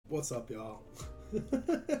What's up, y'all?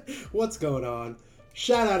 What's going on?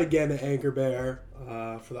 Shout out again to Anchor Bear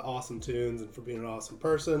for the awesome tunes and for being an awesome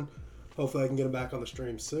person. Hopefully I can get him back on the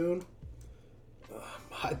stream soon.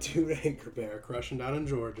 My dude Anchor Bear, crushing down in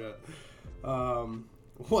Georgia.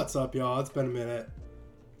 What's up, y'all? It's been a minute.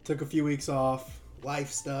 Took a few weeks off.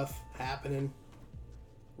 Life stuff happening.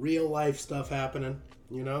 Real life stuff happening,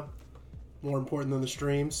 you know? More important than the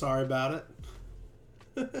stream. Sorry about it.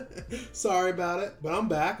 Sorry about it, but I'm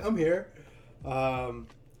back. I'm here.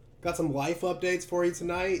 Got some life updates for you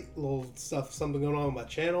tonight. A little stuff, something going on with my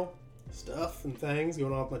channel. Stuff and things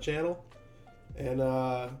going on with my channel. And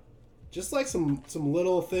just like some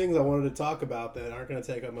little things I wanted to talk about that aren't going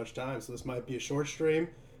to take up much time. So this might be a short stream.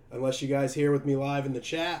 Unless you guys here with me live in the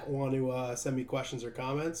chat want to send me questions or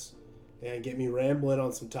comments and get me rambling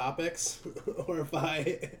on some topics. Or if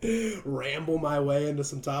I ramble my way into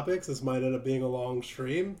some topics, this might end up being a long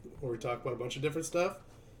stream where we talk about a bunch of different stuff.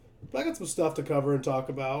 But I got some stuff to cover and talk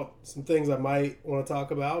about. Some things I might want to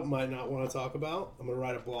talk about, might not want to talk about. I'm going to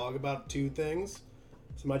write a blog about 2 things.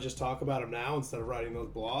 So I might just talk about them now instead of writing those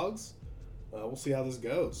blogs. We'll see how this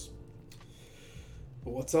goes.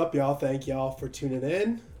 But what's up, y'all? Thank y'all for tuning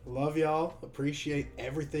in. Love y'all. Appreciate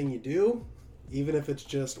everything you do. Even if it's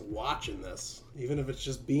just watching this. Even if it's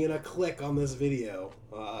just being a click on this video.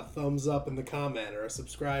 Thumbs up in the comment or a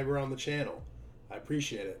subscriber on the channel. I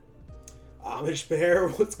appreciate it. Amish Bear,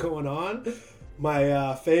 what's going on?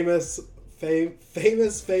 My famous favorite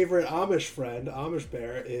Amish friend, Amish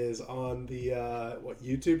Bear, is on the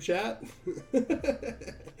YouTube chat.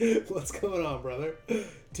 What's going on, brother?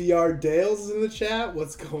 TR Dales is in the chat.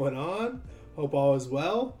 What's going on? Hope all is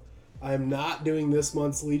well. I am not doing this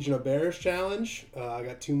month's Legion of Bears challenge. I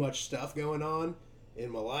got too much stuff going on in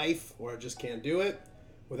my life where I just can't do it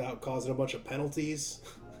without causing a bunch of penalties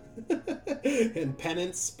and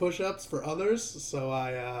penance push-ups for others. So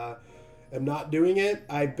I am not doing it.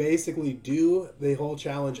 I basically do the whole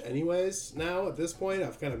challenge anyways now at this point.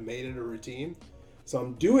 I've kind of made it a routine. So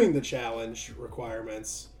I'm doing the challenge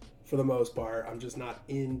requirements for the most part. I'm just not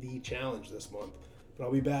in the challenge this month. But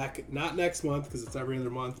I'll be back, not next month because it's every other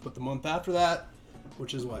month, but the month after that,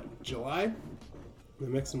 which is what, July? Am I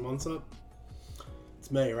mixing months up? It's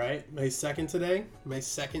May, right? May 2nd today. May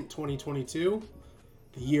 2nd, 2022.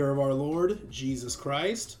 The year of our Lord, Jesus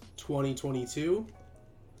Christ, 2022.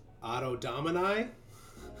 Auto Domini.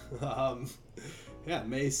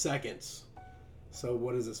 May 2nd. So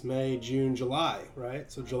what is this? May, June, July, right?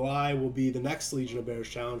 So July will be the next Legion of Bears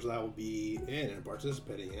challenge that I will be in and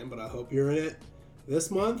participating in, but I hope you're in it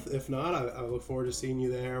this month. If not, I look forward to seeing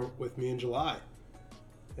you there with me in July.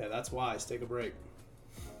 Yeah, that's wise. Take a break.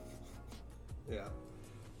 Yeah.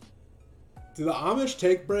 Do the Amish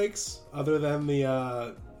take breaks other than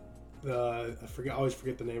I always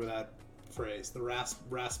forget the name of that phrase, the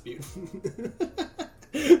Rasputin.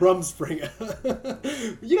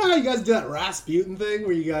 Rumspringa. You know how you guys do that Rasputin thing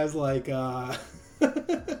where you guys like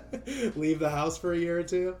leave the house for a year or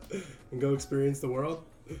two and go experience the world?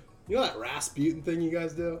 You know that Rasputin thing you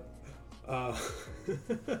guys do? I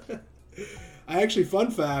actually,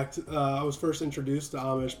 fun fact, I was first introduced to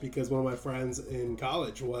Amish because one of my friends in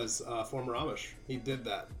college was former Amish. He did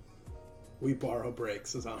that. We borrow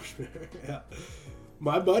breaks as Amish. Yeah.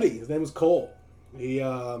 My buddy, his name was Cole. He,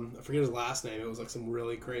 I forget his last name. It was like some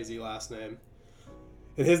really crazy last name.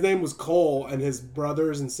 And his name was Cole, and his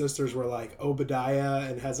brothers and sisters were like Obadiah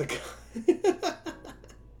and Hezekiah.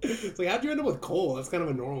 It's like, how'd you end up with Cole? That's kind of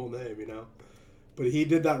a normal name, you know? But he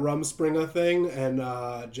did that Rumspringa thing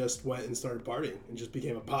and just went and started partying and just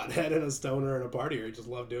became a pothead and a stoner and a partier. He just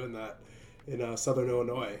loved doing that in southern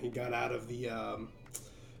Illinois. He got out of the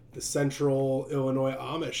central Illinois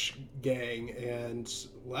Amish gang and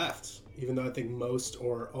left, even though I think most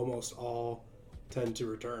or almost all tend to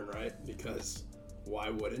return, right? Because why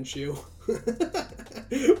wouldn't you?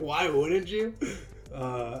 Why wouldn't you?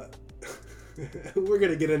 We're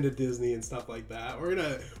gonna get into Disney and stuff like that. We're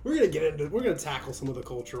gonna tackle some of the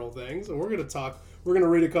cultural things, and we're gonna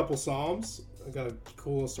read a couple Psalms. I got a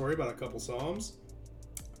cool story about a couple Psalms.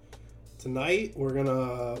 Tonight we're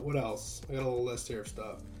gonna, what else? I got a little list here of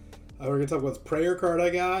stuff. We're gonna talk about this prayer card I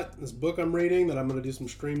got, this book I'm reading that I'm gonna do some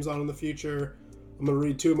streams on in the future. I'm gonna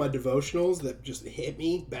read 2 of my devotionals that just hit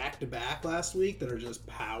me back to back last week that are just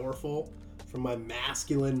powerful from my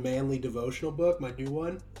masculine, manly devotional book, my new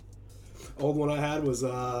one. Old one I had was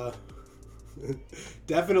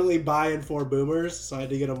definitely buying for boomers, so I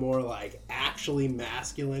had to get a more like actually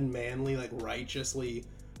masculine, manly, like a righteous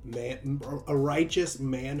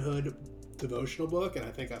manhood devotional book, and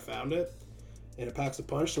I think I found it. And it packs a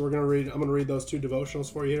punch. So I'm gonna read those 2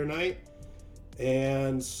 devotionals for you here tonight.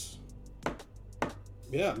 And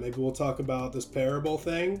yeah, maybe we'll talk about this parable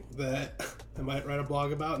thing that I might write a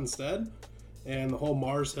blog about instead, and the whole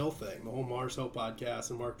Mars Hill thing, the whole Mars Hill podcast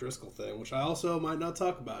and Mark Driscoll thing, which I also might not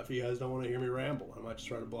talk about if you guys don't want to hear me ramble. I might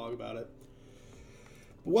just write a blog about it.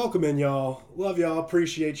 Welcome in, y'all. Love y'all.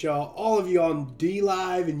 Appreciate y'all. All of you on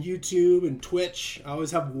DLive and YouTube and Twitch. I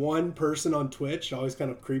always have one person on Twitch. It always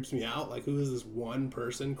kind of creeps me out. Like, who is this one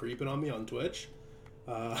person creeping on me on Twitch?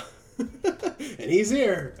 And he's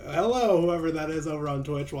here. Hello, whoever that is over on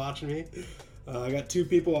Twitch watching me. I got 2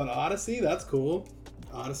 people on Odyssey. That's cool.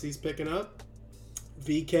 Odyssey's picking up.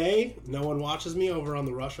 VK. No one watches me over on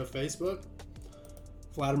the Russia Facebook.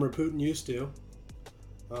 Vladimir Putin used to.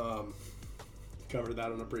 Covered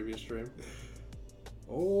that on a previous stream.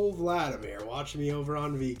 Old Vladimir watching me over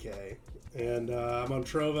on VK. And I'm on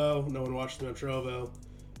Trovo. No one watches me on Trovo.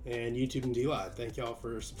 And YouTube and DLive. Thank y'all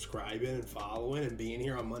for subscribing and following and being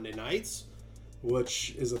here on Monday nights.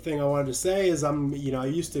 Which is a thing I wanted to say is I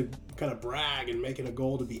used to kind of brag and make it a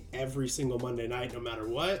goal to be every single Monday night no matter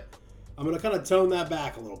what. I'm going to kind of tone that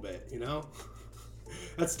back a little bit, you know?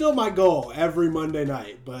 That's still my goal every Monday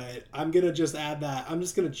night, but I'm going to just add that. I'm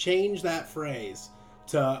just going to change that phrase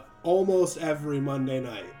to almost every Monday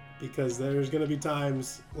night because there's going to be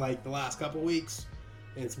times like the last couple weeks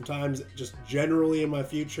and sometimes just generally in my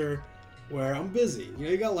future where I'm busy. You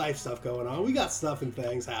know, you got life stuff going on. We got stuff and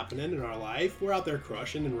things happening in our life. We're out there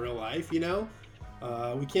crushing in real life, you know?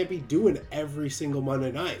 We can't be doing every single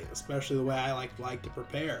Monday night, especially the way I like to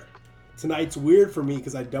prepare. Tonight's weird for me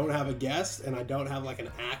because I don't have a guest and I don't have like an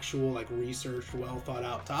actual like researched, well thought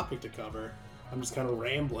out topic to cover. I'm just kind of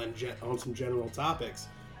rambling on some general topics.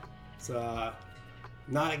 It's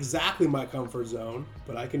not exactly my comfort zone,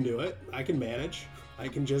 but I can do it. I can manage. I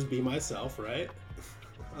can just be myself, right?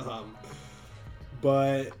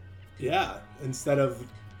 But yeah, instead of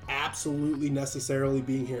absolutely necessarily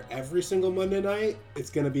being here every single Monday night,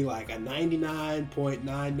 it's going to be like a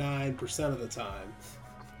 99.99% of the time.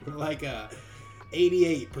 Or like a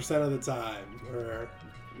 88% of the time, or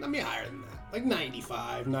maybe higher than that, like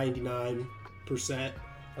 95, 99%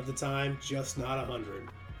 of the time, just not 100.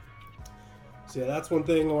 So yeah, that's one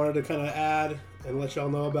thing I wanted to kind of add and let y'all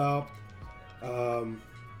know about. I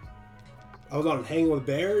was on Hanging with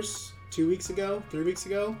Bears 3 weeks ago,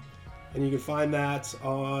 and you can find that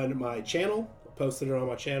on my channel. I posted it on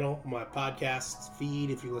my channel, my podcast feed,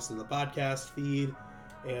 if you listen to the podcast feed,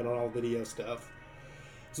 and on all video stuff.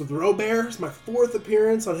 So the Roe Bear is my 4th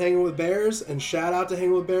appearance on Hanging with Bears, and shout out to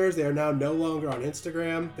Hanging with Bears. They are now no longer on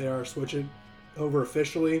Instagram. They are switching over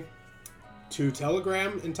officially to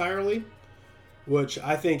Telegram entirely, which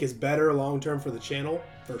I think is better long-term for the channel,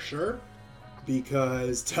 for sure,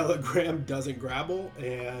 because Telegram doesn't grabble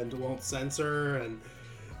and won't censor and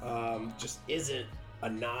just isn't a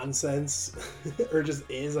nonsense, or just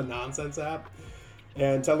is a nonsense app.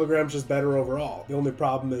 And Telegram's just better overall. The only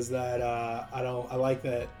problem is that I like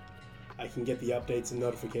that I can get the updates and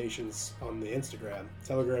notifications on the Instagram.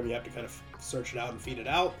 Telegram, you have to kind of search it out and feed it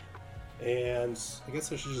out. And I guess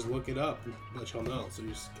I should just look it up and let y'all know. So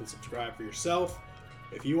you just can subscribe for yourself.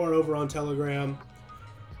 If you are over on Telegram,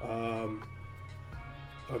 I'll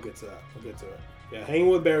get to that. Yeah, Hanging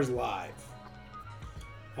with Bears Live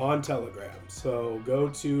on Telegram. So go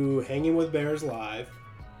to Hanging with Bears Live.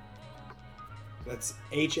 That's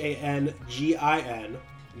HANGIN,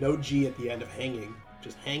 no G at the end of hanging,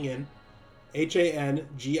 just hangin'. HANGIN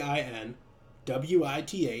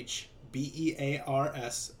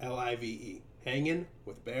WITHBEARSLIVE. Hanging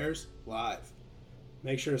with Bears Live.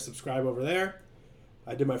 Make sure to subscribe over there.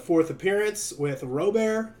 I did my 4th appearance with Roe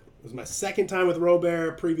Bear. It was my 2nd time with Roe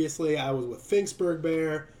Bear. Previously, I was with Finksburg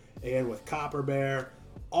Bear and with Copper Bear.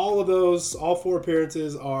 All 4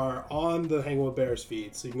 appearances are on the Hanging with Bears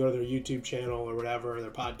feed. So you can go to their YouTube channel or whatever, their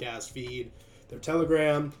podcast feed, their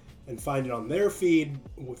Telegram, and find it on their feed.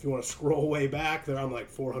 If you want to scroll way back, they're on like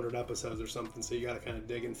 400 episodes or something, so you got to kind of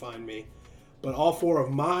dig and find me. But all 4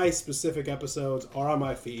 of my specific episodes are on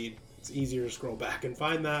my feed. It's easier to scroll back and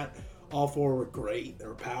find that. All 4 were great. They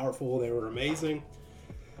were powerful. They were amazing.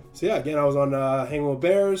 So yeah, again, I was on Hanging with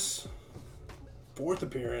Bears. 4th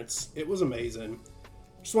appearance. It was amazing.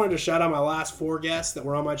 Just wanted to shout out my last 4 guests that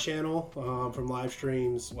were on my channel from live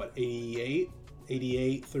streams,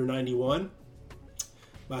 88 through 91.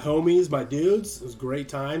 My homies, my dudes. It was great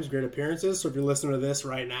times, great appearances. So if you're listening to this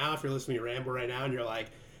right now, if you're listening to me ramble right now and you're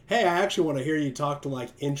like, hey, I actually want to hear you talk to like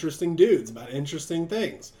interesting dudes about interesting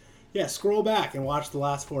things. Yeah, scroll back and watch the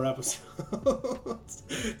last 4 episodes.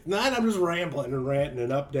 Tonight I'm just rambling and ranting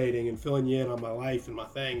and updating and filling you in on my life and my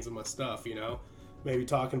things and my stuff, you know. Maybe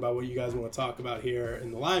talking about what you guys want to talk about here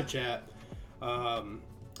in the live chat.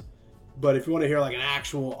 But if you want to hear like an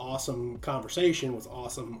actual awesome conversation with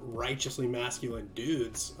awesome righteously masculine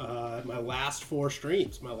dudes, my last 4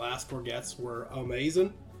 streams, my last 4 guests were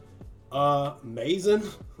amazing. Berserker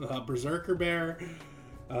Bear,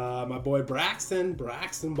 my boy Braxton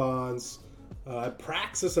Bonds,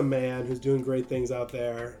 Praxis of Man, who's doing great things out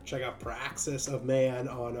there. Check out Praxis of Man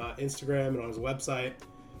on Instagram and on his website.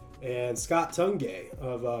 And Scott Tungay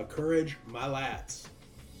of Courage My Lads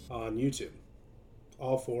on YouTube.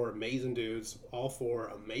 All 4 amazing dudes, all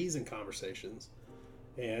 4 amazing conversations.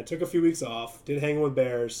 And took a few weeks off, did hang with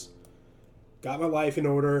bears, got my life in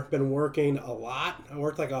order, been working a lot. I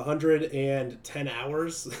worked like 110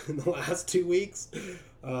 hours in the last 2 weeks,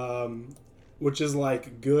 which is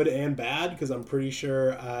like good and bad because I'm pretty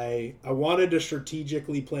sure I wanted to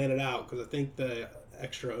strategically plan it out because I think the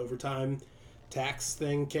extra overtime tax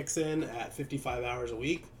thing kicks in at 55 hours a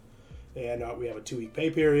week, and we have a 2-week pay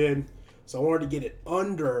period. So I wanted to get it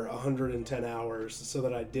under 110 hours so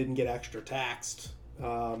that I didn't get extra taxed.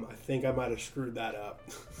 I think I might have screwed that up.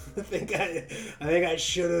 I think I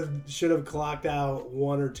should have clocked out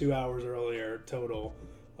 1 or 2 hours earlier total.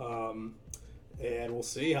 And we'll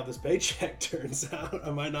see how this paycheck turns out.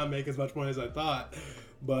 I might not make as much money as I thought,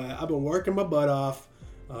 but I've been working my butt off,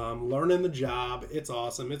 learning the job. It's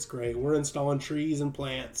awesome. It's great. We're installing trees and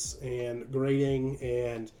plants and grading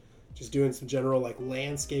and just doing some general like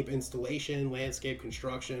landscape installation, landscape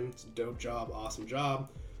construction. It's a dope job, awesome job.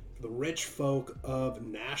 For the rich folk of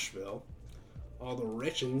Nashville, all the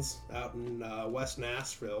richins out in West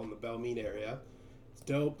Nashville in the Belmead area. It's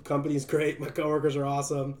dope. The company's great. My coworkers are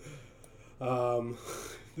awesome.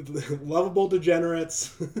 Lovable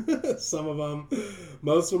degenerates, some of them.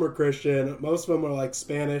 Most of them are Christian. Most of them are like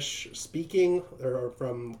Spanish speaking. They're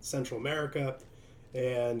from Central America,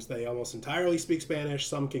 and they almost entirely speak Spanish.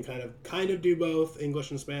 Some can kind of do both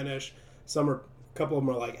English and Spanish. A couple of them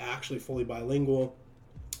are like actually fully bilingual.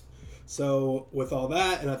 So with all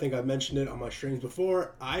that, and I think I've mentioned it on my streams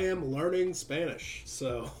before, I am learning Spanish.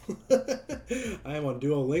 So I am on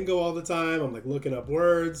Duolingo all the time. I'm like looking up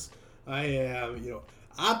words. I am, yo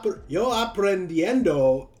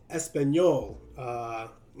aprendiendo español.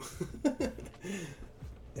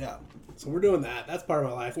 Yeah, so we're doing that. That's part of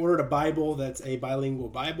my life. Ordered a Bible that's a bilingual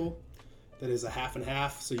Bible that is a half and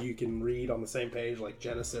half, so you can read on the same page, like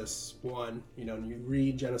Genesis 1, and you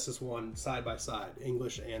read Genesis 1 side by side,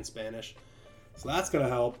 English and Spanish. So that's going to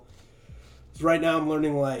help. So right now I'm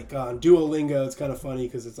learning like on Duolingo. It's kind of funny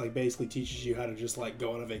because it's like basically teaches you how to just like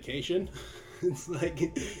go on a vacation. It's like,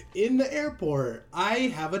 in the airport,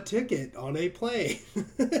 I have a ticket on a plane.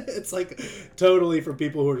 It's like totally for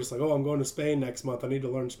people who are just like, oh, I'm going to Spain next month. I need to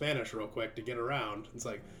learn Spanish real quick to get around. It's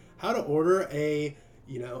like how to order a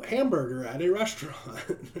hamburger at a restaurant.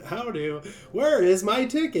 Where is my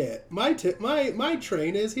ticket? My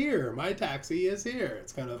train is here. My taxi is here.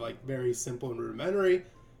 It's kind of like very simple and rudimentary,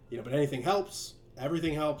 but anything helps.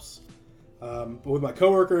 Everything helps. But with my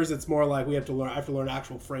coworkers, it's more like I have to learn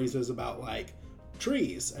actual phrases about like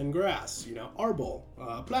trees and grass, arbol,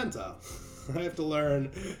 planta. I have to learn,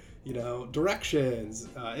 directions,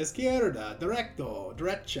 izquierda, directo,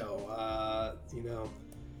 derecho,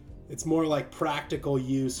 It's more like practical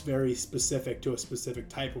use, very specific to a specific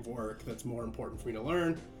type of work that's more important for me to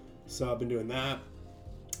learn. So I've been doing that.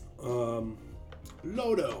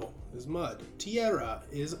 Lodo is mud. Tierra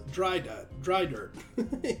is dry dirt.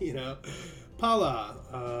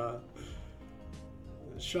 Pala,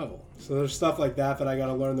 shovel. So there's stuff like that I got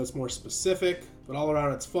to learn that's more specific. But all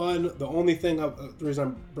around, it's fun. The only thing, the reason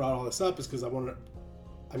I brought all this up is because I'm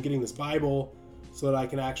getting this Bible so that I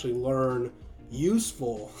can actually learn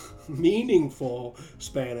useful, meaningful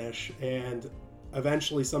Spanish, and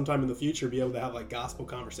eventually sometime in the future be able to have like gospel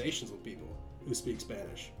conversations with people who speak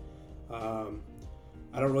Spanish.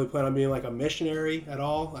 I don't really plan on being like a missionary at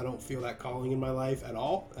all. I don't feel that calling in my life at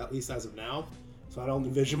all, at least as of now. So I don't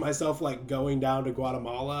envision myself like going down to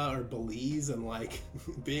Guatemala or Belize and like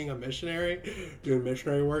being a missionary, doing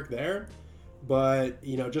missionary work there. But,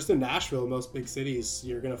 just in Nashville, most big cities,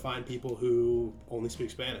 you're going to find people who only speak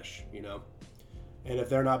Spanish, And if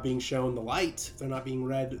they're not being shown the light, if they're not being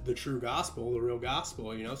read the true gospel, the real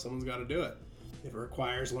gospel, someone's got to do it. If it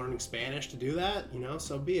requires learning Spanish to do that,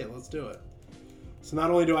 so be it. Let's do it. So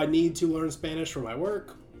not only do I need to learn Spanish for my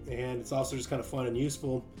work, and it's also just kind of fun and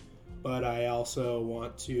useful, but I also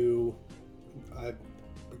want to, I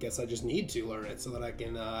guess I just need to learn it so that I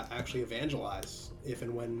can actually evangelize if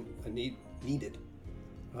and when needed.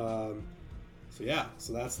 So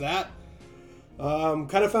that's that.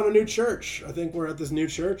 Kind of found a new church. I think we're at this new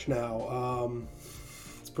church now.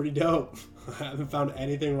 It's pretty dope. I haven't found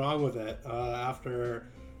anything wrong with it. After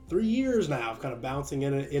 3 years now of kind of bouncing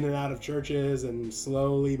in and out of churches, and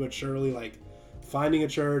slowly but surely like finding a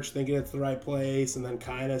church, thinking it's the right place, and then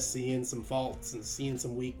kind of seeing some faults and seeing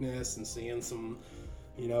some weakness and seeing some,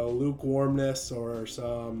 lukewarmness or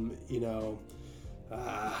some,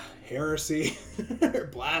 heresy or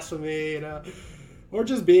blasphemy, or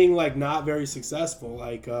just being like not very successful,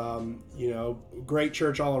 like, great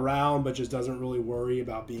church all around, but just doesn't really worry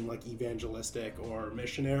about being like evangelistic or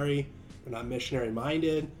missionary, or not missionary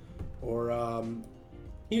minded, or,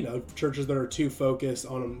 churches that are too focused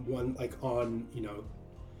on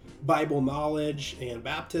Bible knowledge and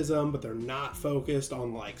baptism, but they're not focused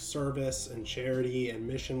on like service and charity and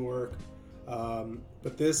mission work.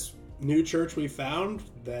 But this new church we found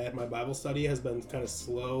that my Bible study has been kind of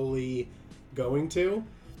slowly going to,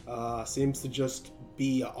 seems to just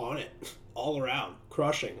be on it all around,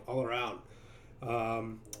 crushing all around.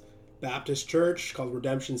 Baptist church called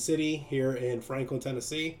Redemption City here in Franklin,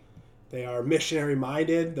 Tennessee. They are missionary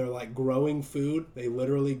minded. They're like growing food. They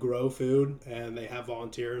literally grow food, and they have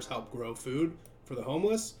volunteers help grow food for the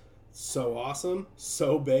homeless. So awesome.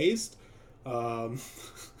 So based.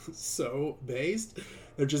 So based.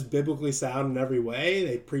 They're just biblically sound in every way.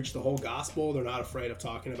 They preach the whole gospel. They're not afraid of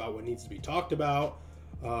talking about what needs to be talked about.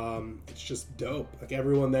 It's just dope. Like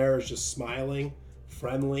everyone there is just smiling,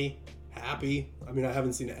 friendly, happy. I mean, I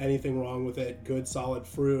haven't seen anything wrong with it. Good solid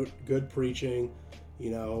fruit, good preaching,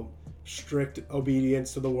 strict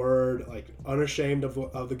obedience to the word, like unashamed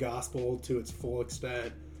of the gospel to its full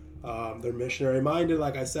extent. They're missionary minded,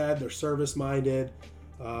 like I said. They're service minded.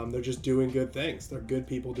 They're just doing good things. They're good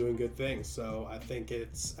people doing good things. So I think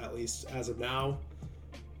it's, at least as of now,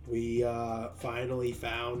 we finally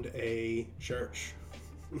found a church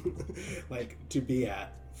like to be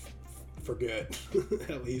at for good.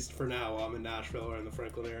 At least for now, while I'm in Nashville or in the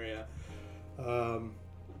Franklin area.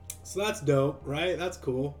 So that's dope, right? That's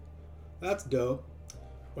cool. That's dope.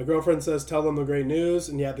 My girlfriend says tell them the great news,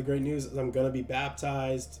 and yeah, the great news is I'm going to be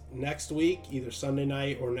baptized next week, either Sunday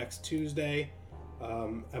night or next Tuesday,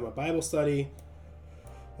 at my Bible study.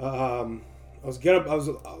 I was like,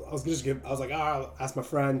 I'll ask my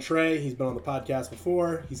friend Trey. He's been on the podcast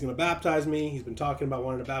before. He's going to baptize me. He's been talking about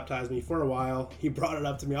wanting to baptize me for a while. He brought it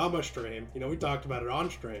up to me on my stream. We talked about it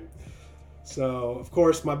on stream. So, of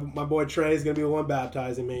course, my boy Trey is going to be the one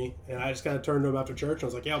baptizing me. And I just kind of turned to him after church. And I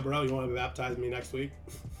was like, yo, bro, you want to baptize me next week?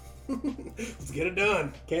 Let's get it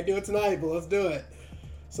done. Can't do it tonight, but let's do it.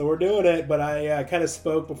 So we're doing it. But I kind of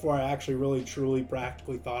spoke before I actually really, truly,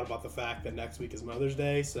 practically thought about the fact that next week is Mother's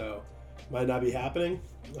Day. So it might not be happening.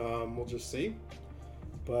 We'll just see.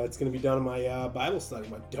 But it's going to be done in my Bible study,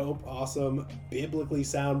 my dope, awesome, biblically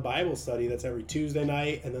sound Bible study that's every Tuesday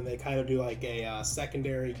night. And then they kind of do like a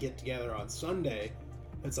secondary get-together on Sunday.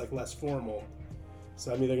 It's like less formal.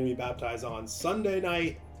 So I'm either going to be baptized on Sunday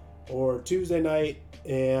night or Tuesday night.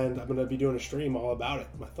 And I'm going to be doing a stream all about it.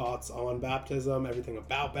 My thoughts on baptism, everything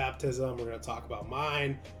about baptism. We're going to talk about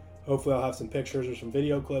mine. Hopefully I'll have some pictures or some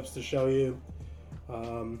video clips to show you.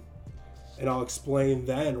 And I'll explain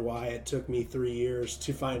then why it took me 3 years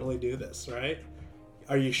to finally do this, right?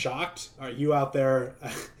 Are you shocked? Are you out there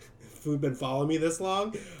who've been following me this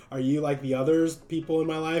long? Are you like the others people in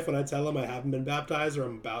my life when I tell them I haven't been baptized or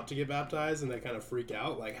I'm about to get baptized and they kind of freak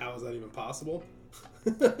out? Like, how is that even possible?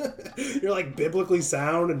 You're like biblically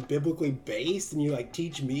sound and biblically based and you like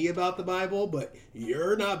teach me about the Bible, but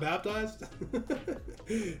you're not baptized?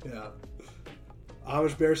 Yeah.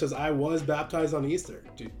 Amish Bear says, I was baptized on Easter.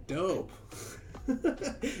 Dude, dope.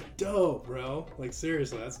 Dope, bro. Like,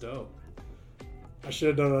 seriously, that's dope. I should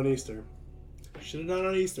have done it on Easter. I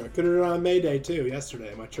could have done it on May Day, too,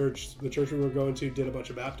 yesterday. My church, the church we were going to, did a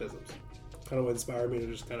bunch of baptisms. Kind of what inspired me to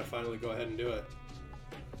just kind of finally go ahead and do it.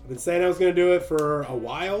 I've been saying I was going to do it for a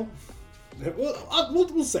while.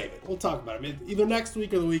 We'll save it. We'll talk about it. I mean, either next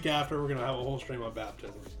week or the week after, we're going to have a whole stream on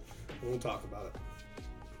baptisms. We'll talk about it.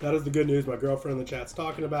 That is the good news my girlfriend in the chat's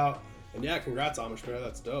talking about. And yeah, congrats, Amish Bear.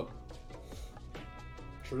 That's dope.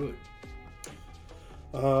 Truly.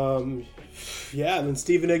 Yeah, and then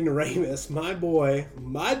Stephen Ignoramus, my boy,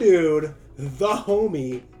 my dude, the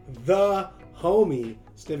homie.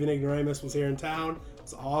 Stephen Ignoramus was here in town.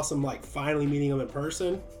 It's awesome, like, finally meeting him in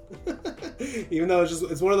person. Even though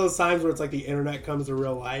it's one of those times where it's like the internet comes to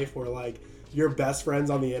real life, where, like, you're best friends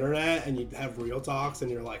on the internet and you have real talks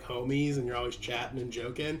and you're like homies and you're always chatting and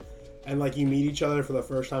joking, and like you meet each other for the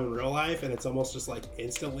first time in real life and it's almost just like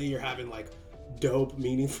instantly you're having like dope,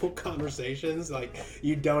 meaningful conversations. Like,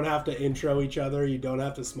 you don't have to intro each other, you don't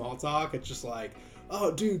have to small talk. It's just like,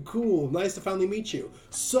 oh dude, cool, nice to finally meet you,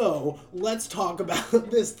 so let's talk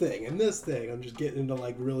about this thing and this thing. I'm just getting into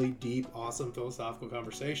like really deep, awesome philosophical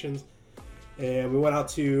conversations. And we went out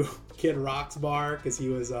to Kid Rock's bar because he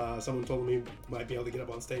was, someone told him he might be able to get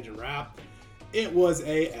up on stage and rap. It was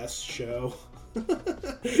a S show.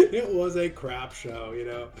 It was a crap show, you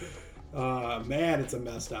know. Man, it's a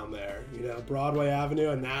mess down there. You know, Broadway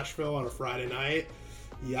Avenue in Nashville on a Friday night.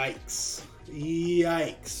 Yikes.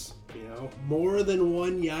 Yikes. You know, more than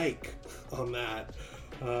one yike on that.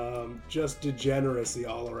 Just degeneracy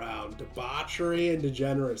all around. Debauchery and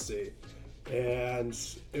degeneracy. And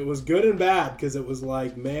it was good and bad because it was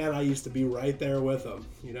like, man, I used to be right there with them,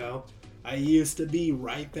 you know? I used to be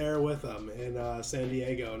right there with them in San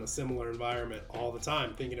Diego in a similar environment all the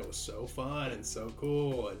time, thinking it was so fun and so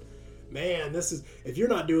cool. And man, this is, if you're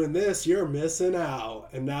not doing this, you're missing out.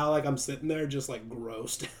 And now, like, I'm sitting there just like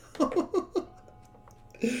grossed out.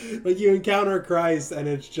 Like, you encounter Christ and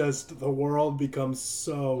it's just, the world becomes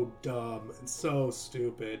so dumb and so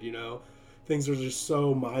stupid, you know? Things are just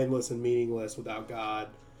so mindless and meaningless without God.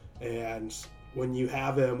 And when you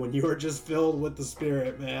have him, when you are just filled with the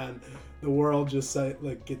Spirit, man, the world just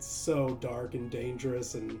like gets so dark and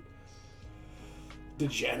dangerous and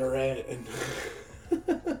degenerate and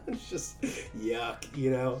it's just yuck,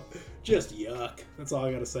 you know? Just yuck. That's all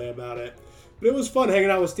I gotta say about it. But it was fun hanging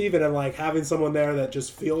out with Steven and like having someone there that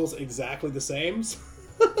just feels exactly the same.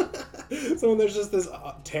 So when there's just this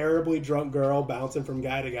terribly drunk girl bouncing from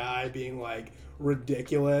guy to guy, being like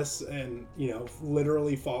ridiculous and, you know,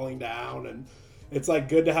 literally falling down, and it's like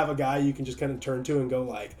good to have a guy you can just kind of turn to and go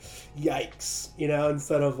like, yikes, you know,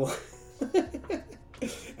 instead of like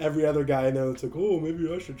every other guy in there that's like, oh,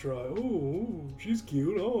 maybe I should try. Oh, she's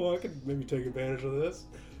cute. Oh, I could maybe take advantage of this.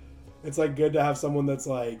 It's like good to have someone that's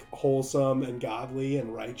like wholesome and godly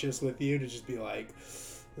and righteous with you to just be like,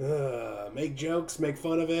 make jokes, make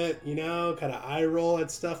fun of it, you know, kind of eye roll at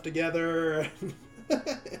stuff together,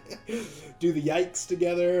 do the yikes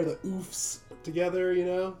together, the oofs together, you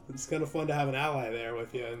know. It's kind of fun to have an ally there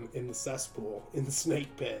with you in the cesspool, in the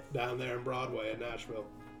snake pit down there in Broadway in Nashville.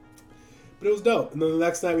 But it was dope. And then the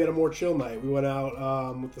next night we had a more chill night. We went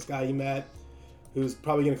out with this guy he met, who's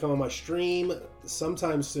probably going to come on my stream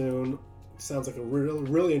sometime soon. Sounds like a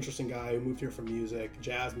really interesting guy who moved here from music,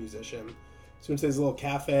 jazz musician. So we went to his little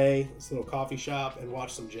cafe, this little coffee shop, and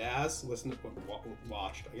watched some jazz.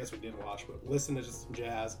 Watched. I guess we didn't watch, but listened to just some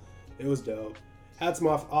jazz. It was dope. Had some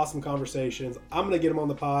awesome conversations. I'm going to get him on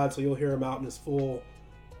the pod, so you'll hear him out in his full.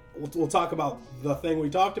 We'll talk about the thing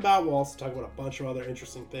we talked about. We'll also talk about a bunch of other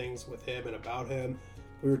interesting things with him and about him.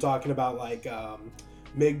 We were talking about, like,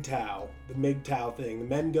 MGTOW, the MGTOW thing. The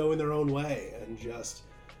men going their own way, and just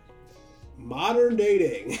modern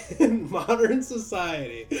dating, modern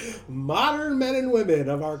society, modern men and women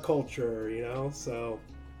of our culture, you know? So,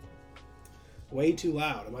 way too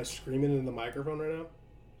loud. Am I screaming in the microphone right now?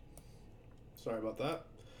 Sorry about that.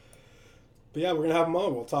 But yeah, we're going to have him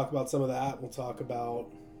on. We'll talk about some of that. We'll talk about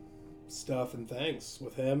stuff and things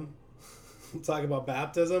with him. We'll talk about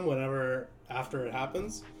baptism after it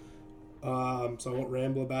happens. So I won't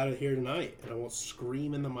ramble about it here tonight. And I won't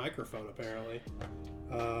scream in the microphone, apparently.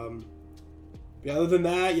 Yeah, other than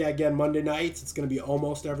that, yeah, again, Monday nights, it's going to be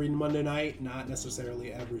almost every Monday night, not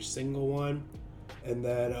necessarily every single one. And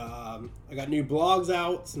then I got new blogs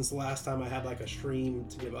out since the last time I had like a stream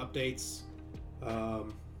to give updates.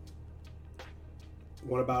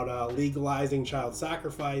 One about legalizing child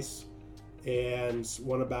sacrifice, and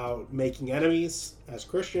one about making enemies as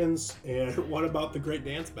Christians, and one about the Great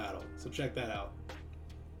Dance Battle. So check that out.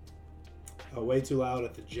 Way too loud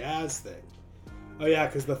at the jazz thing. Oh yeah,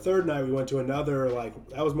 because the third night we went to another, like,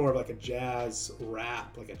 that was more of like a jazz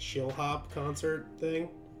rap, like a chill hop concert thing.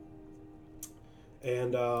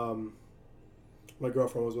 And my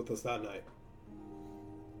girlfriend was with us that night.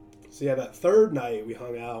 So yeah, that third night we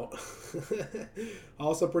hung out.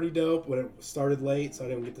 Also pretty dope when it started late, so I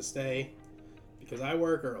didn't get to stay. Because I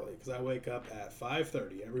work early, because I wake up at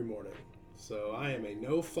 5:30 every morning. So I am a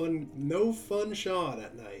no fun Sean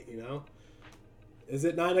at night, you know? Is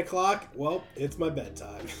it 9 o'clock? Well, it's my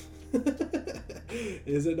bedtime.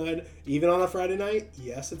 Is it 9? Even on a Friday night?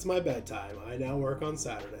 Yes, it's my bedtime. I now work on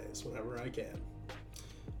Saturdays whenever I can.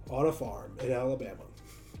 On a farm in Alabama.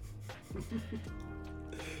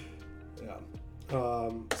 Yeah.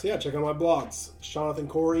 So yeah, check out my blogs.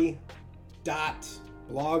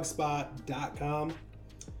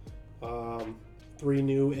 JonathanCorey.blogspot.com. 3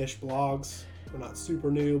 new-ish blogs. They're not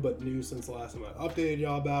super new, but new since the last time I updated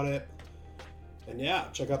y'all about it. And yeah,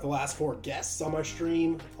 check out the last 4 guests on my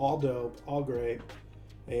stream. All dope, all great.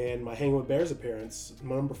 And my Hanging with Bears appearance,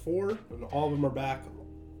 number 4, and all of them are back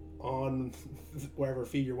on wherever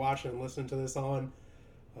feed you're watching and listening to this on.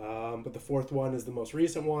 But the 4th one is the most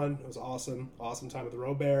recent one. It was awesome. Awesome time with the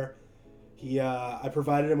Roe Bear. I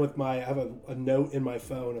provided him with I have a note in my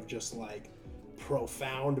phone of just like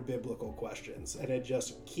profound biblical questions, and it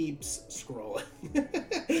just keeps scrolling.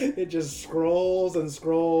 It just scrolls and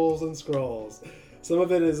scrolls and scrolls. Some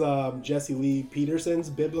of it is Jesse Lee Peterson's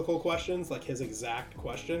biblical questions, like his exact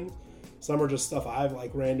question. Some are just stuff I've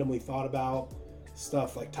like randomly thought about,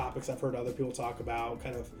 stuff like topics I've heard other people talk about,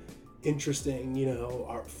 kind of interesting,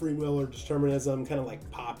 our free will or determinism, kind of like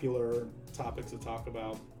popular topics to talk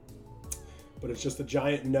about. But it's just a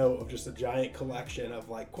giant note of just a giant collection of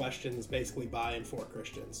like questions basically by and for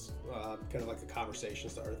Christians, kind of like a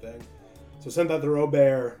conversation starter thing. So I sent that to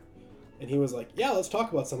Robert, and he was like, yeah, let's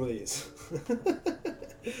talk about some of these.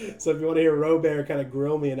 So if you want to hear Robert kind of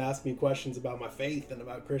grill me and ask me questions about my faith and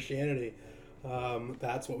about Christianity,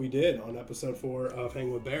 that's what we did on episode 4 of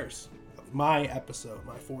Hang with Bears. My episode,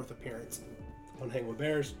 my 4th appearance on Hang with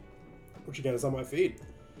Bears, which again is on my feed.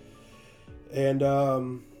 And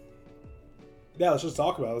yeah, let's just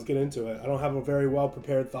talk about it. Let's get into it. I don't have a very well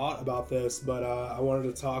prepared thought about this, but I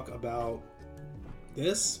wanted to talk about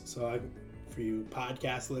this. So for you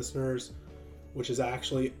podcast listeners, which is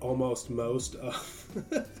actually almost most of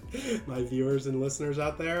my viewers and listeners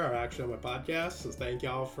out there are actually on my podcast. So thank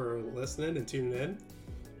y'all for listening and tuning in.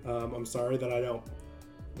 I'm sorry that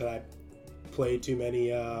I play too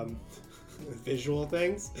many visual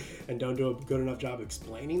things and don't do a good enough job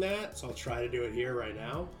explaining that. So I'll try to do it here right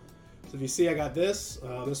now. So if you see, I got this.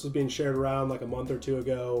 This was being shared around like a month or two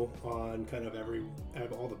ago on kind of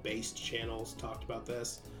all the based channels talked about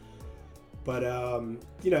this. But,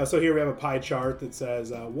 so here we have a pie chart that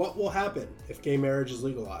says, what will happen if gay marriage is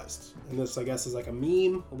legalized? And this, I guess, is like a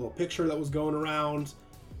meme, a little picture that was going around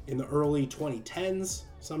in the early 2010s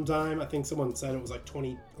sometime. I think someone said it was like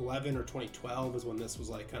 2011 or 2012 is when this was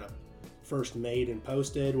like kind of first made and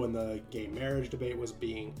posted, when the gay marriage debate was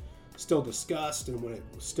being still discussed and when it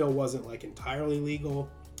still wasn't like entirely legal.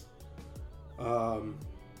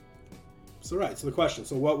 So the question,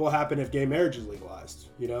 so what will happen if gay marriage is legalized?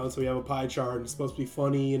 So we have a pie chart, and it's supposed to be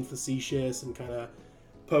funny and facetious and kind of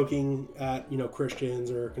poking at, Christians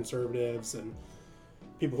or conservatives and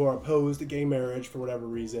people who are opposed to gay marriage for whatever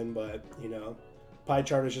reason. But, pie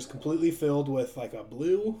chart is just completely filled with like a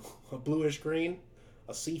bluish green,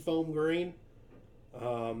 a seafoam green.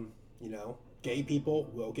 Gay people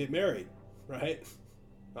will get married, right?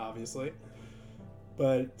 Obviously.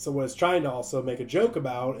 But so what it's trying to also make a joke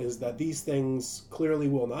about is that these things clearly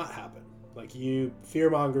will not happen. Like you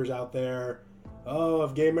fearmongers out there, oh,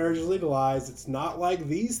 if gay marriage is legalized, it's not like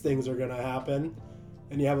these things are going to happen.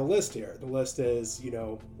 And you have a list here. The list is,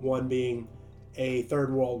 one being a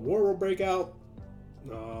third world war will break out,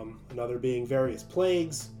 another being various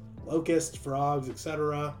plagues, locusts, frogs,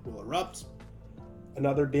 etc. will erupt,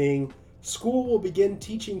 another being school will begin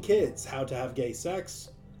teaching kids how to have gay sex,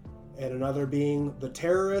 and another being the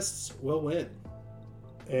terrorists will win.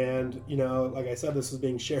 And, like I said, this is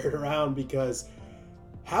being shared around because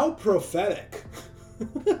how prophetic.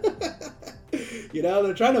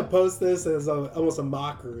 They're trying to post this as almost a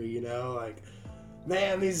mockery, like,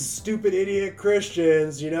 man, these stupid idiot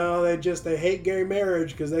Christians, they hate gay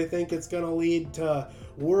marriage because they think it's going to lead to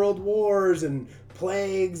world wars and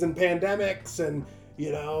plagues and pandemics and,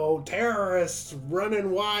 terrorists running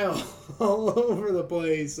wild all over the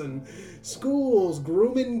place and schools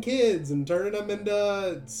grooming kids and turning them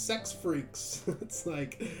into sex freaks. It's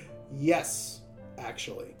like, yes,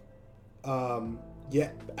 actually.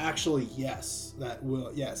 Yes, that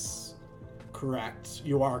will, yes, correct.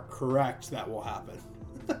 You are correct, that will happen.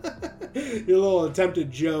 Your little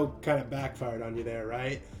attempted joke kind of backfired on you there,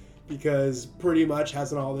 right? Because pretty much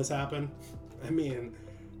hasn't all this happened? I mean,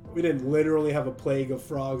 we didn't literally have a plague of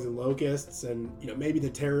frogs and locusts, and maybe the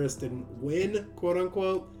terrorists didn't win, quote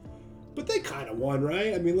unquote, but they kind of won,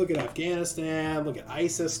 right? I mean, look at Afghanistan, look at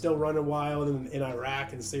ISIS still running wild in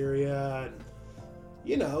Iraq and Syria,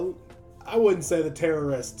 and I wouldn't say the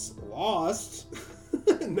terrorists lost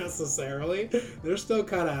necessarily. They're still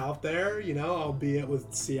kind of out there, albeit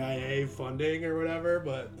with CIA funding or whatever,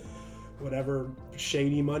 but whatever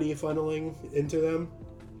shady money funneling into them.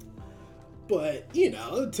 But,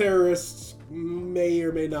 the terrorists may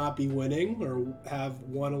or may not be winning or have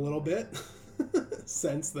won a little bit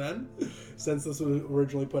since this was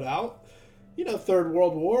originally put out. Third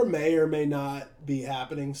World War may or may not be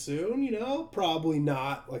happening soon, probably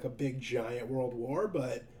not like a big giant world war,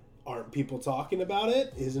 but aren't people talking about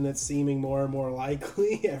it? Isn't it seeming more and more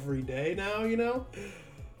likely every day now,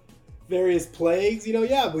 Various plagues, we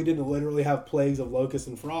didn't literally have plagues of locusts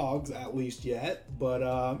and frogs, at least yet, but,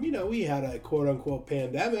 we had a quote-unquote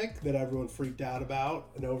pandemic that everyone freaked out about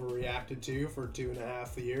and overreacted to for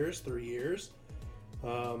 3 years.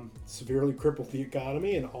 severely crippled the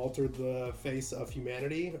economy and altered the face of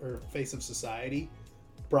humanity or face of society,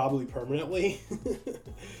 probably permanently.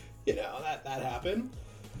 That happened.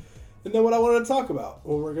 And then what I wanted to talk about,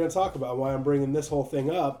 what we're going to talk about, why I'm bringing this whole thing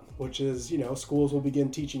up, which is, schools will begin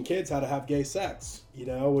teaching kids how to have gay sex,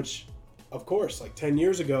 which, of course, like 10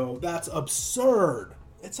 years ago, that's absurd.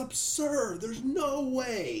 It's absurd. There's no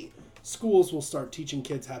way schools will start teaching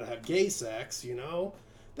kids how to have gay sex,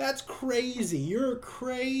 That's crazy. You're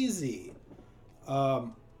crazy.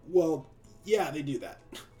 Well, yeah, they do that.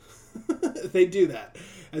 They do that.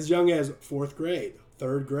 As young as 4th grade,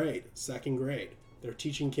 3rd grade, 2nd grade. They're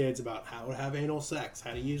teaching kids about how to have anal sex,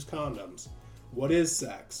 how to use condoms. What is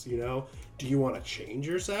sex, Do you want to change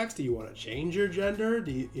your sex? Do you want to change your gender?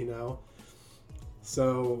 Do you?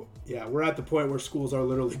 So, yeah, we're at the point where schools are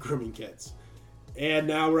literally grooming kids. And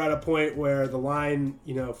now we're at a point where the line,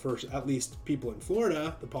 for at least people in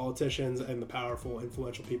Florida, the politicians and the powerful,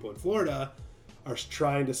 influential people in Florida are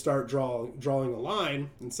trying to start drawing a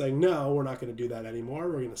line and saying, no, we're not going to do that anymore.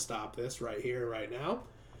 We're going to stop this right here, right now.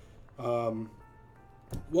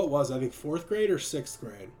 What was, I think, 4th grade or 6th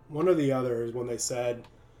grade? One or the other is when they said,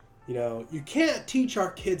 you can't teach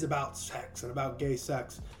our kids about sex and about gay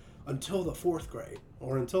sex until the 4th grade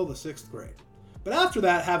or until the 6th grade. But after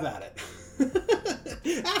that, have at it.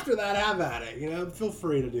 After that, have at it. Feel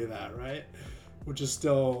free to do that, right? Which is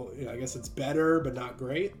still, I guess it's better, but not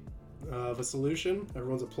great of a solution.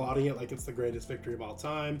 Everyone's applauding it like it's the greatest victory of all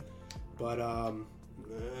time. But,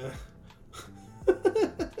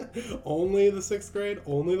 only the 6th grade,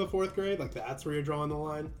 only the 4th grade, like that's where you're drawing the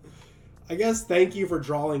line. I guess thank you for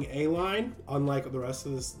drawing a line, unlike the rest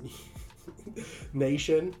of this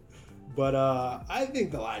nation. But I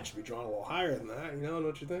think the line should be drawn a little higher than that,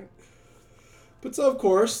 don't you think? But so, of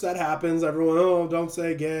course, that happens. Everyone, don't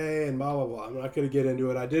say gay and blah, blah, blah. I'm not going to get into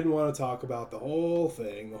it. I didn't want to talk about the whole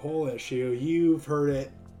thing, the whole issue. You've heard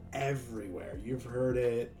it everywhere. You've heard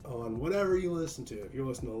it on whatever you listen to. If you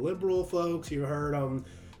listen to liberal folks, you heard them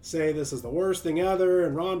say this is the worst thing ever,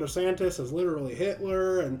 and Ron DeSantis is literally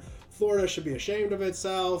Hitler, and Florida should be ashamed of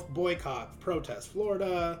itself, boycott, protest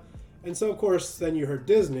Florida. And so, of course, then you heard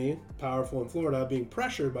Disney, powerful in Florida, being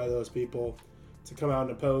pressured by those people to come out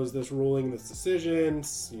and oppose this ruling, this decision,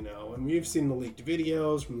 and we've seen the leaked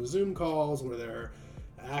videos from the Zoom calls where they're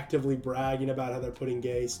actively bragging about how they're putting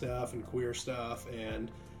gay stuff and queer stuff and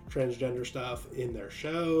transgender stuff in their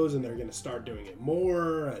shows, and they're going to start doing it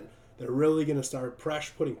more, and they're really going to start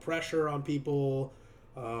putting pressure on people.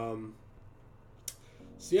 So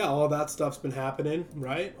yeah, all that stuff's been happening,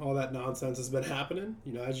 right? All that nonsense has been happening.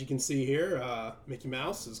 As you can see here, Mickey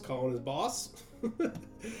Mouse is calling his boss.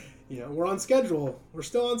 We're on schedule. We're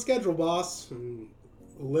still on schedule, boss. And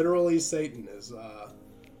literally, Satan is, I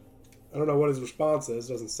don't know what his response is,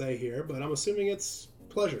 doesn't say here, but I'm assuming it's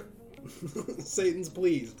pleasure. Satan's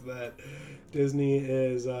pleased that Disney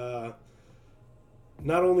is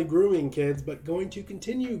not only grooming kids, but going to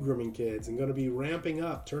continue grooming kids and going to be ramping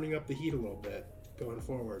up, turning up the heat a little bit going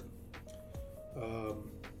forward. So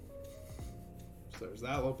there's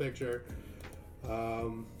that little picture.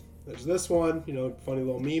 There's this one, funny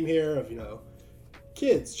little meme here of,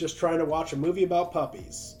 kids just trying to watch a movie about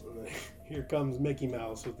puppies. Here comes Mickey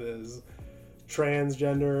Mouse with his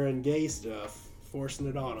transgender and gay stuff, forcing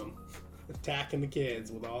it on them, attacking the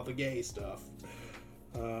kids with all the gay stuff.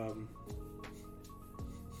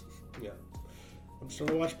 Yeah, I'm just trying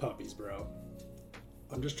to watch puppies, bro.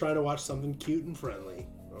 I'm just trying to watch something cute and friendly.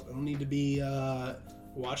 I don't need to be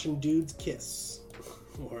watching dudes kiss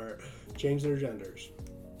or change their genders.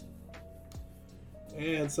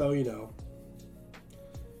 And so,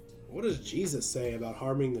 what does Jesus say about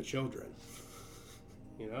harming the children?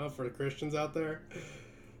 For the Christians out there.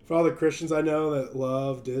 For all the Christians I know that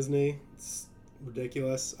love Disney, it's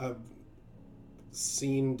ridiculous. I've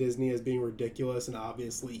seen Disney as being ridiculous and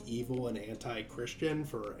obviously evil and anti-Christian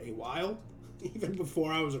for a while. Even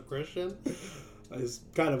before I was a Christian. It's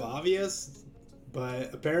kind of obvious.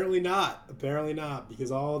 But apparently not. Apparently not.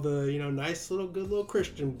 Because all the, nice good little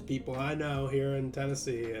Christian people I know here in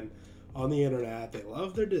Tennessee and on the internet, they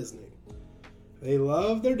love their Disney. They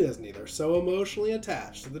love their Disney. They're so emotionally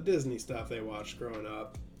attached to the Disney stuff they watched growing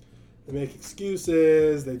up. They make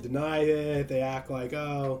excuses. They deny it. They act like,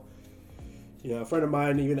 a friend of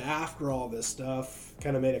mine, even after all this stuff,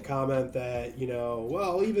 kind of made a comment that,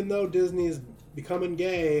 well, even though Disney is becoming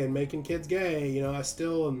gay and making kids gay, I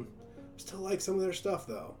still like some of their stuff,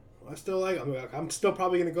 though. I'm still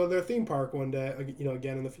probably going to go to their theme park one day,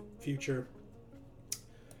 again in the future.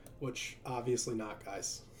 Which, obviously not,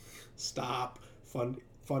 guys. Stop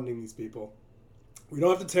funding these people. We don't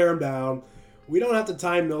have to tear them down. We don't have to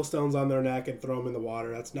tie millstones on their neck and throw them in the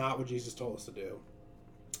water. That's not what Jesus told us to do.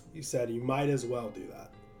 He said you might as well do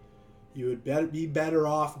that. You would be better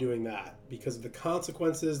off doing that because of the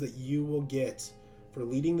consequences that you will get for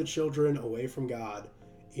leading the children away from God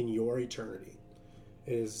in your eternity.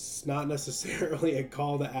 It is not necessarily a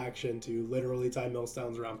call to action to literally tie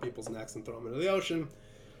millstones around people's necks and throw them into the ocean.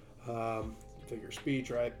 Figure of speech,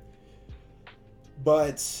 right?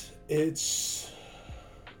 But it's...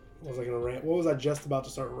 What was I going to rant? What was I just about to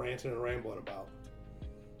start ranting and rambling about?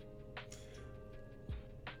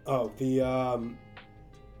 Oh, the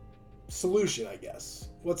solution, I guess.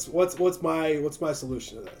 What's my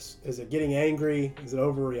solution to this? Is it getting angry? Is it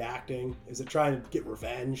overreacting? Is it trying to get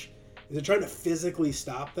revenge? Is it trying to physically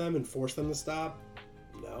stop them and force them to stop?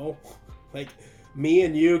 No. Like, me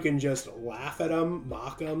and you can just laugh at them,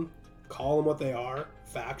 mock them, call them what they are,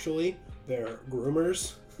 factually. They're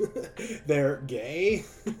groomers. They're gay.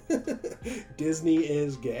 Disney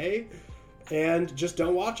is gay. And just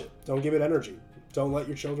don't watch it. Don't give it energy. Don't let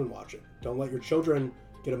your children watch it. Don't let your children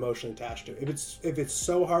get emotionally attached to it. If it's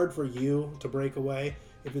so hard for you to break away,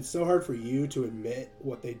 if it's so hard for you to admit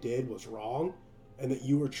what they did was wrong, and that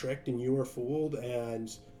you were tricked and you were fooled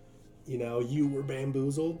and, you know, you were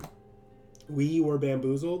bamboozled, we were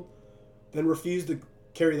bamboozled, then refuse to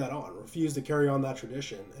carry that on. Refuse to carry on that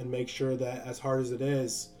tradition and make sure that, as hard as it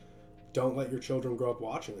is, don't let your children grow up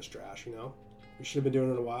watching this trash, you know? We should have been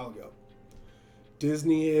doing it a while ago.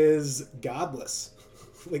 Disney is godless.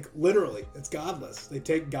 Like, literally, it's godless. They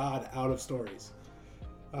take God out of stories.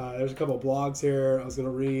 There's a couple of blogs here I was going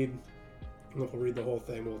to read. I don't know if we'll read the whole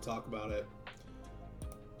thing, but we'll talk about it.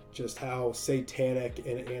 Just how satanic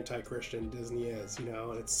and anti-Christian Disney is, you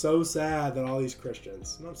know? And it's so sad that all these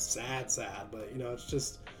Christians, not sad, but, you know,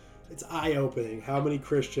 it's eye-opening how many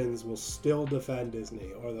Christians will still defend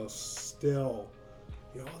Disney, or they'll still,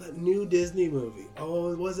 you know, that new Disney movie.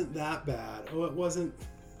 Oh, it wasn't that bad. Oh, it wasn't...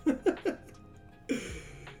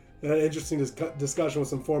 An interesting discussion with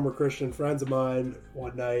some former Christian friends of mine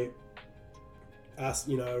one night. Asked,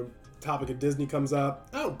 you know, topic of Disney comes up.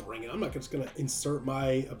 I don't bring it. I'm not just going to insert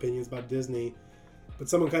my opinions about Disney. But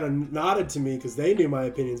someone kind of nodded to me because they knew my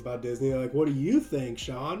opinions about Disney. They're like, what do you think,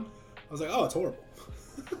 Sean? I was like, oh, it's horrible.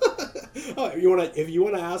 Oh, if you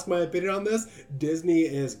want to ask my opinion on this, Disney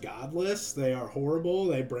is godless. They are horrible.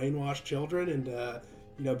 They brainwash children into,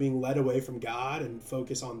 you know, being led away from God and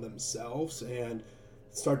focus on themselves and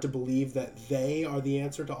start to believe that they are the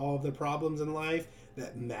answer to all of their problems in life,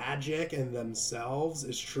 that magic and themselves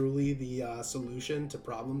is truly the solution to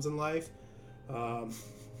problems in life.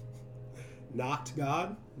 Not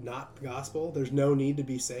God, not the gospel. There's no need to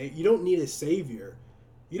be saved. You don't need a savior.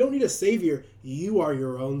 You don't need a savior. You are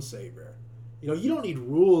your own savior. You know, you don't need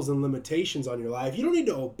rules and limitations on your life. You don't need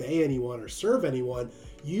to obey anyone or serve anyone.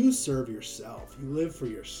 You serve yourself. You live for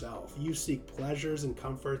yourself. You seek pleasures and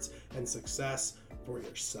comforts and success for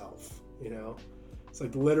yourself, you know? It's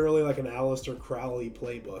like literally like an Aleister Crowley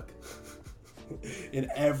playbook in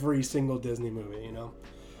every single Disney movie, you know?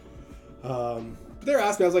 But they're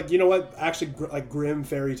asking, I was like, you know what? Actually, like grim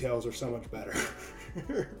fairy tales are so much better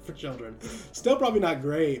for children. Still probably not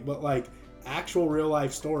great, but like actual real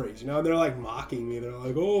life stories, you know? And they're like mocking me. They're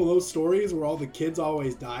like, oh, those stories where all the kids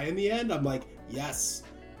always die in the end? I'm like, yes,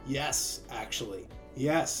 actually.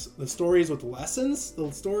 Yes, the stories with lessons,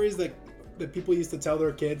 the stories that people used to tell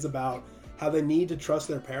their kids about how they need to trust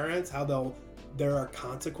their parents, how there are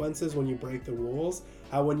consequences when you break the rules,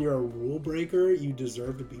 how when you're a rule breaker, you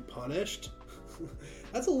deserve to be punished.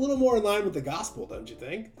 That's a little more in line with the gospel, don't you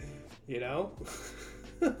think? You know?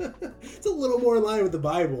 It's a little more in line with the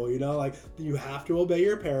Bible, you know? Like, you have to obey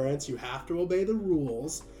your parents, you have to obey the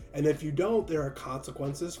rules, and if you don't, there are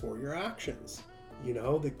consequences for your actions. You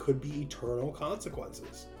know, that could be eternal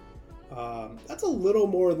consequences. That's a little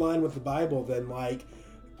more in line with the Bible than like,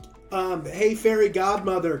 hey, fairy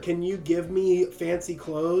godmother, can you give me fancy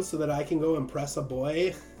clothes so that I can go impress a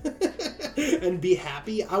boy and be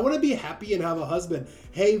happy? I want to be happy and have a husband.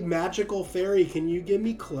 Hey, magical fairy, can you give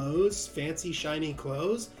me clothes, fancy, shiny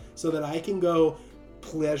clothes, so that I can go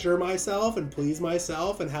pleasure myself and please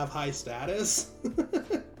myself and have high status?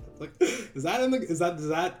 Like, does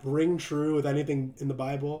that ring true with anything in the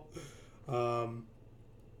Bible?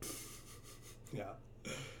 Yeah.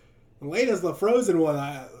 And late as the Frozen one,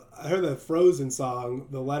 I heard the Frozen song,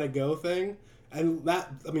 the Let It Go thing, and that,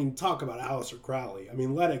 I mean, talk about Aleister Crowley. I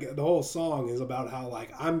mean, Let It Go, the whole song is about how, like,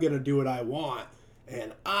 I'm gonna do what I want,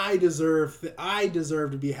 and I deserve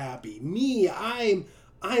to be happy. Me, I'm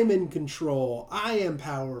in control. I am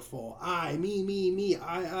powerful. Me,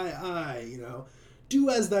 I, you know. Do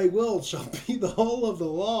as thy will shall be the whole of the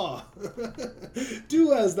law.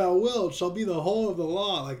 Do as thou wilt shall be the whole of the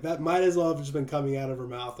law. Like, that might as well have just been coming out of her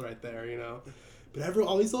mouth right there, you know. But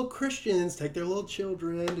all these little Christians take their little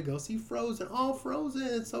children to go see Frozen. Oh, Frozen,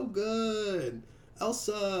 it's so good.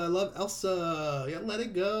 Elsa, I love Elsa. Yeah, let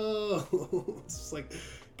it go. It's just like,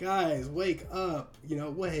 guys, wake up. You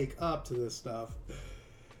know, wake up to this stuff.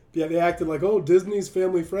 Yeah, they acted like, oh, Disney's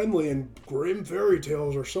family friendly and grim fairy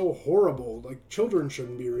tales are so horrible. Like, children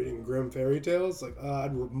shouldn't be reading grim fairy tales. Like,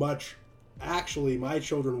 actually, my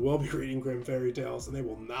children will be reading grim fairy tales, and they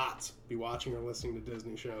will not be watching or listening to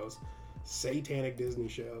Disney shows. Satanic Disney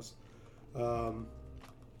shows. I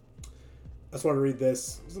just want to read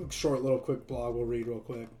this. It's a short little quick blog we'll read real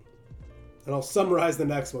quick. And I'll summarize the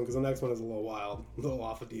next one, because the next one is a little wild, a little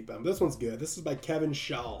off the deep end. But this one's good. This is by Kevin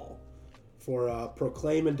Schall for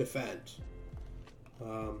Proclaim and Defend.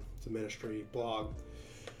 It's a ministry blog.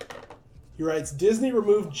 He writes, Disney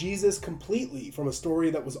removed Jesus completely from a story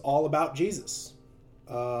that was all about Jesus.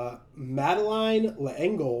 Madeleine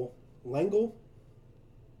L'Engle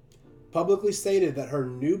publicly stated that her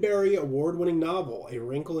Newbery Award-winning novel, A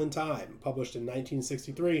Wrinkle in Time, published in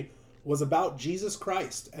 1963, was about Jesus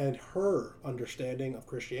Christ and her understanding of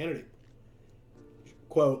Christianity.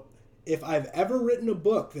 Quote, if I've ever written a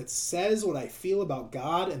book that says what I feel about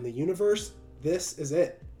God and the universe, this is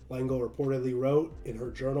it, L'Engle reportedly wrote in her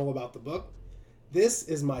journal about the book. This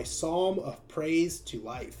is my psalm of praise to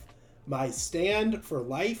life, my stand for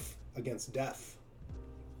life against death.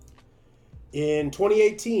 In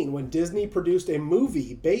 2018, when Disney produced a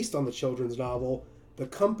movie based on the children's novel, the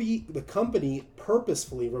company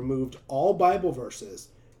purposefully removed all Bible verses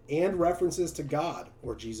and references to God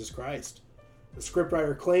or Jesus Christ. The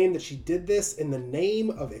scriptwriter claimed that she did this in the name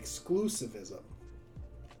of exclusivism.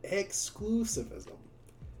 Exclusivism.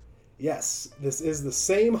 Yes, this is the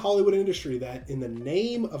same Hollywood industry that, in the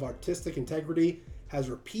name of artistic integrity, has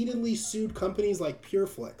repeatedly sued companies like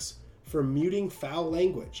PureFlix for muting foul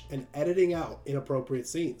language and editing out inappropriate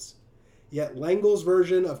scenes. Yet L'Engle's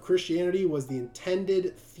version of Christianity was the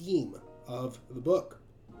intended theme of the book.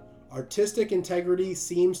 Artistic integrity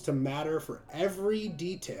seems to matter for every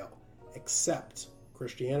detail except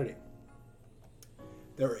Christianity.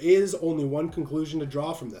 There is only one conclusion to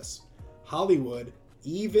draw from this. Hollywood,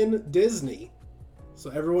 even Disney, so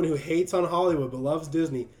everyone who hates on Hollywood but loves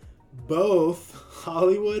Disney, both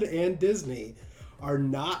Hollywood and Disney are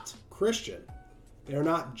not Christian. They are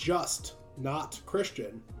not just not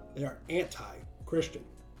Christian. They are anti-Christian.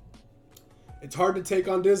 It's hard to take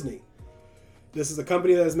on Disney. This is a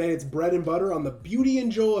company that has made its bread and butter on the beauty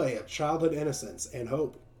and joy of childhood innocence and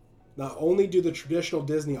hope. Not only do the traditional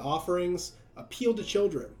Disney offerings appeal to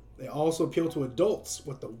children, they also appeal to adults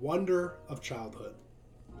with the wonder of childhood.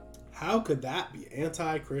 How could that be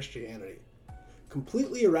anti-Christianity?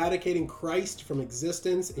 Completely eradicating Christ from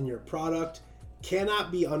existence in your product cannot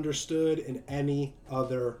be understood in any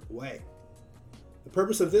other way. The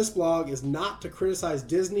purpose of this blog is not to criticize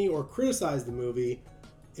Disney or criticize the movie.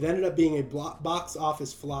 It ended up being a box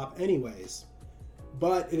office flop anyways.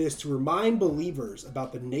 But it is to remind believers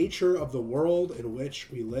about the nature of the world in which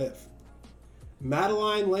we live.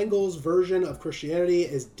 Madeleine L'Engle's version of Christianity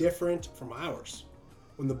is different from ours.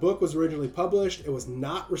 When the book was originally published, it was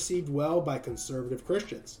not received well by conservative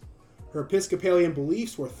Christians. Her Episcopalian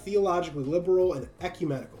beliefs were theologically liberal and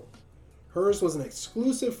ecumenical. Hers was an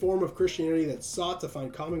exclusive form of Christianity that sought to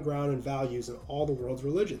find common ground and values in all the world's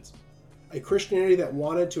religions. A Christianity that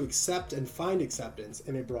wanted to accept and find acceptance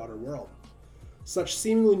in a broader world. Such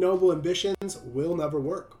seemingly noble ambitions will never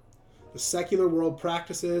work. The secular world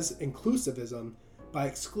practices inclusivism by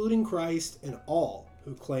excluding Christ and all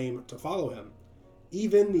who claim to follow him,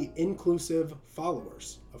 even the inclusive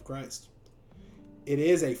followers of Christ. It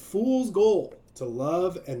is a fool's goal to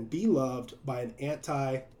love and be loved by an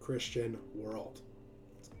anti-Christian world.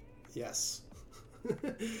 Yes.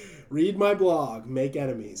 Read my blog, Make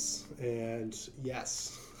Enemies, and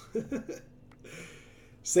yes.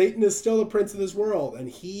 Satan is still the prince of this world, and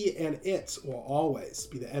he and it will always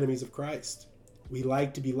be the enemies of Christ. We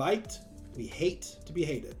like to be liked, we hate to be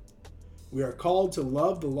hated. We are called to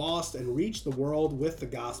love the lost and reach the world with the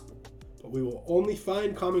gospel, but we will only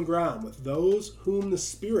find common ground with those whom the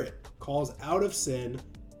Spirit calls out of sin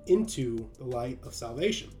into the light of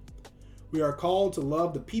salvation. We are called to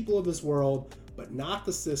love the people of this world, but not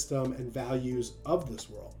the system and values of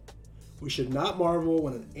this world. We should not marvel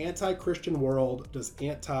when an anti-Christian world does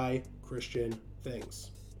anti-Christian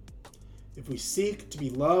things. If we seek to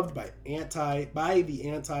be loved by the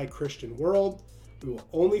anti-Christian world, we will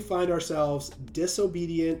only find ourselves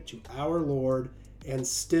disobedient to our Lord and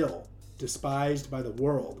still despised by the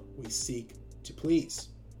world we seek to to please.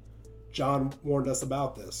 John warned us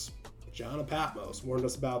about this. John of Patmos warned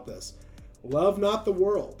us about this. Love not the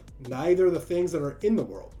world, neither the things that are in the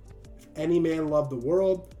world. If any man love the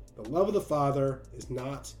world, the love of the Father is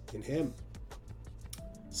not in him.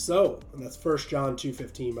 So, and that's 1 John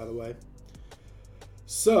 2:15, by the way.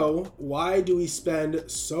 So, why do we spend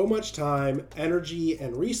so much time, energy,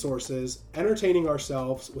 and resources entertaining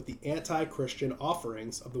ourselves with the anti-Christian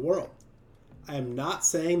offerings of the world? I am not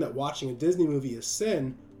saying that watching a Disney movie is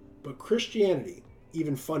sin, but Christianity,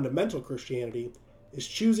 even fundamental Christianity, is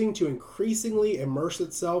choosing to increasingly immerse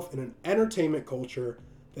itself in an entertainment culture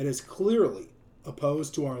that is clearly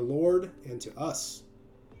opposed to our Lord and to us.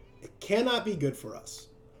 It cannot be good for us.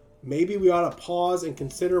 Maybe we ought to pause and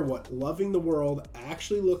consider what loving the world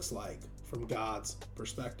actually looks like from God's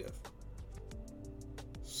perspective.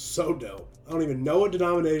 So dope. I don't even know what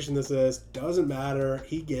denomination this is. Doesn't matter.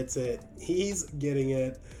 He gets it. He's getting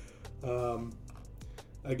it.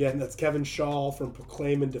 Again, that's Kevin Shaw from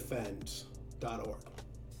proclaimanddefend.org.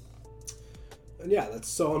 And yeah, that's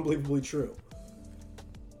so unbelievably true.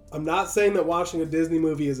 I'm not saying that watching a Disney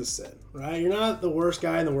movie is a sin, right? You're not the worst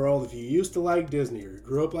guy in the world if you used to like Disney or you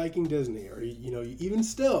grew up liking Disney, or, you know, even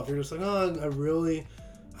still, if you're just like, oh,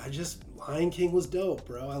 Lion King was dope,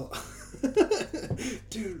 bro.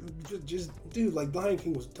 Dude, like, Lion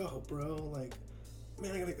King was dope, bro. Like,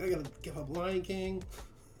 man, I gotta give up Lion King.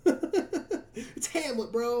 It's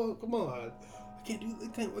Hamlet, bro. Come on. I can't do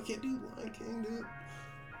Lion King, dude.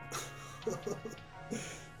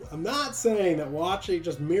 I'm not saying that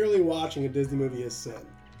merely watching a Disney movie is sin.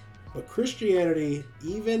 But Christianity,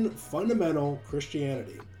 even fundamental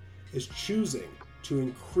Christianity, is choosing to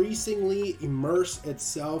increasingly immerse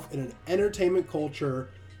itself in an entertainment culture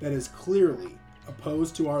that is clearly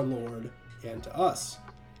opposed to our Lord and to us.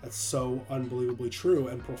 That's so unbelievably true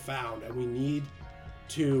and profound, and we need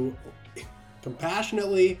to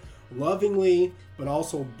compassionately, lovingly, but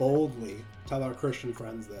also boldly tell our Christian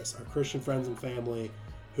friends this, our Christian friends and family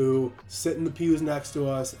who sit in the pews next to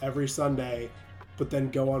us every Sunday, but then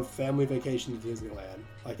go on family vacation to Disneyland.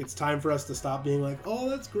 Like, it's time for us to stop being like, oh,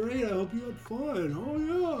 that's great, I hope you had fun.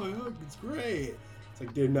 Oh, yeah, it's great. It's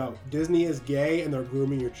like, dude, no. Disney is gay, and they're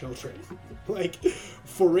grooming your children. Like,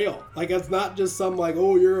 for real. Like, it's not just some, like,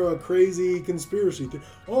 oh, you're a crazy conspiracy theory.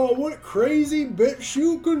 Oh, what crazy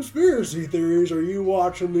BitChute conspiracy theories are you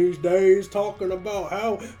watching these days talking about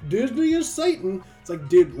how Disney is Satan? It's like,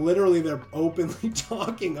 dude, literally, they're openly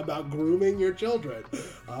talking about grooming your children.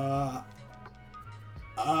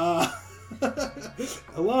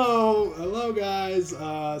 Hello guys.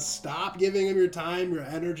 Stop giving them your time, your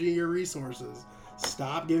energy, your resources.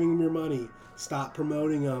 Stop giving them your money. Stop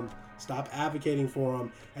promoting them. Stop advocating for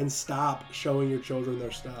them, and stop showing your children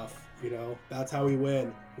their stuff. You know, that's how we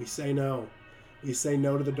win. We say no. We say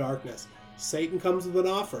no to the darkness. Satan comes with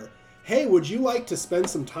an offer. Hey, would you like to spend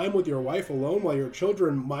some time with your wife alone while your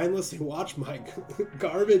children mindlessly watch my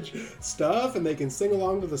garbage stuff and they can sing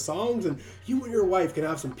along to the songs, and you and your wife can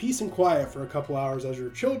have some peace and quiet for a couple hours as your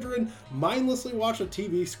children mindlessly watch a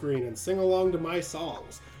TV screen and sing along to my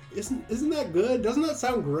songs? Isn't that good? Doesn't that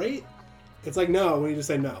sound great? It's like, no, we need to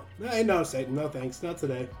say no. Hey, no, Satan, no thanks, not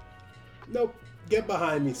today. Nope, get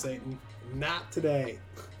behind me, Satan. Not today.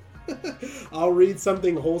 I'll read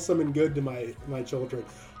something wholesome and good to my children.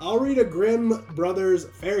 I'll read a Grimm Brothers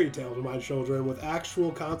fairy tale to my children with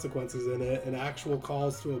actual consequences in it and actual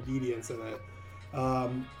calls to obedience in it.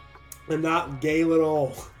 And not gay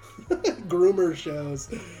little groomer shows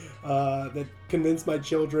that convince my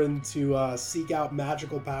children to seek out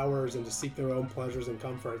magical powers and to seek their own pleasures and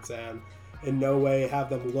comforts, and in no way have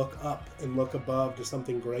them look up and look above to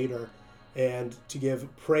something greater and to give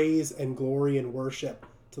praise and glory and worship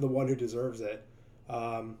to the one who deserves it.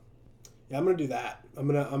 Yeah, I'm gonna do that. I'm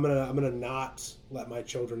gonna not let my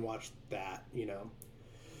children watch that, you know.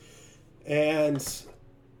 And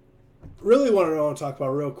really what I want to talk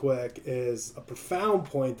about real quick is a profound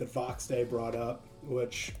point that Vox Day brought up,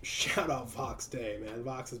 which, shout out Vox Day, man.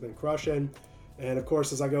 Vox has been crushing. And of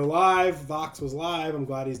course, as I go live, Vox was live. I'm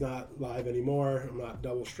glad he's not live anymore. I'm not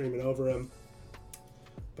double streaming over him.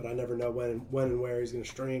 But I never know when and where he's gonna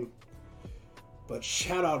stream. But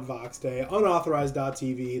shout out Vox Day,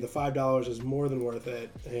 unauthorized.tv. The $5 is more than worth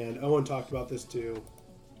it. And Owen talked about this too.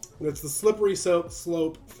 It's the slippery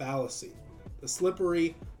slope fallacy. The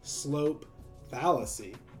slippery slope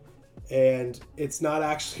fallacy. And it's not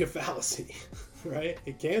actually a fallacy, right?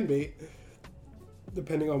 It can be,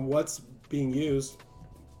 depending on what's being used,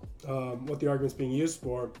 what the argument's being used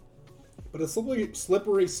for. But a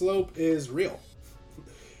slippery slope is real.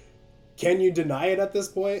 Can you deny it at this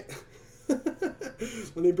point?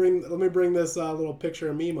 Let me bring this little picture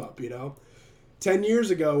and meme up, you know. 10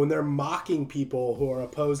 years ago, when they're mocking people who are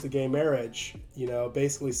opposed to gay marriage,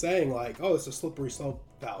 basically saying like, oh, it's a slippery slope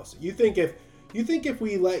fallacy. You think if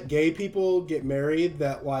we let gay people get married,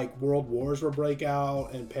 that like world wars will break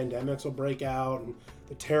out and pandemics will break out and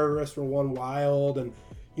the terrorists will run wild and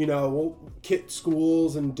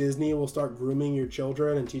schools and Disney will start grooming your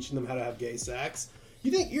children and teaching them how to have gay sex? You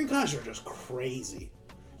think you guys are just crazy?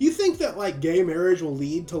 You think that like gay marriage will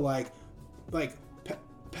lead to like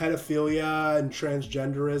pedophilia and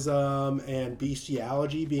transgenderism and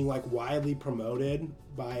bestiality being like widely promoted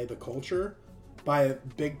by the culture, by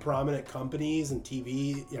big prominent companies and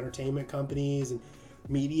TV entertainment companies and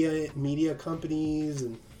media companies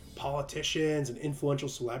and politicians and influential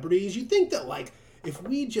celebrities? You think that like if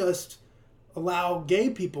we just allow gay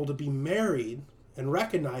people to be married and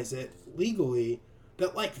recognize it legally,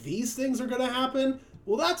 that like these things are going to happen?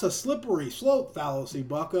 Well, that's a slippery slope fallacy,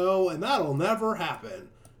 bucko, and that'll never happen.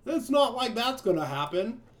 It's not like that's going to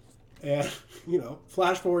happen. And,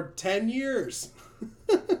 flash forward 10 years.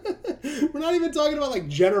 We're not even talking about like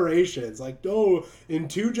generations. Like, in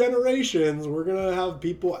 2 generations, we're going to have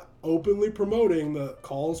people openly promoting the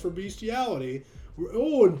calls for bestiality.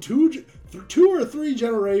 In 2 or 3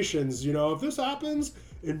 generations, if this happens,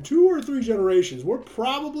 in 2 or 3 generations, we're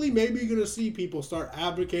probably maybe going to see people start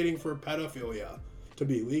advocating for pedophilia to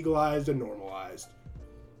be legalized and normalized.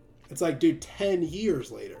 It's like, dude, 10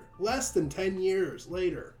 years later, less than 10 years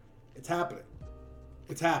later, it's happening.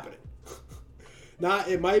 It's happening.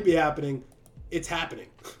 It might be happening. It's happening.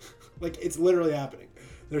 Like, it's literally happening.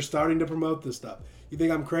 They're starting to promote this stuff. You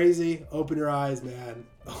think I'm crazy? Open your eyes, man.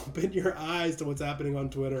 Open your eyes to what's happening on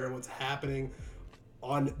Twitter and what's happening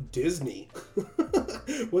on Disney.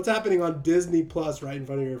 What's happening on Disney Plus right in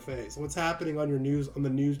front of your face? What's happening on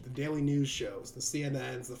the daily news shows, the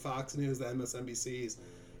CNNs, the Fox News, the MSNBCs,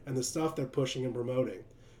 and the stuff they're pushing and promoting.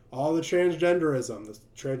 All the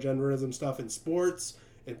transgenderism stuff in sports,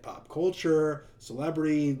 in pop culture,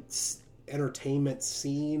 celebrity, entertainment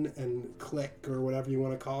scene, and clique, or whatever you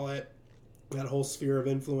want to call it. That whole sphere of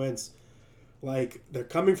influence. Like, they're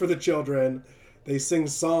coming for the children. They sing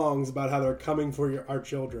songs about how they're coming for our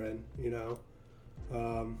children,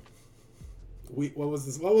 what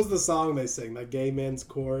was the song they sing? That gay men's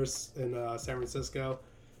chorus in San Francisco?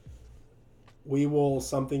 We will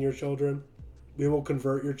something your children. We will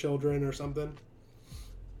convert your children or something.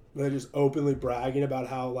 They're just openly bragging about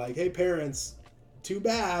how like, hey parents, too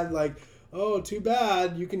bad. Like, oh, too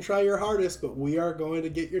bad. You can try your hardest, but we are going to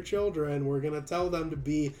get your children. We're going to tell them to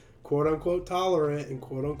be quote unquote tolerant and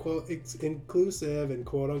quote unquote inclusive and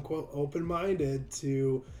quote unquote open-minded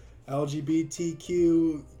to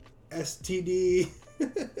LGBTQ STD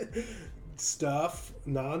stuff,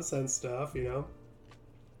 nonsense stuff, So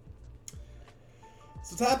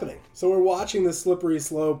it's happening. So we're watching this slippery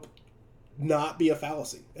slope not be a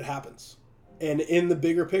fallacy. It happens. And in the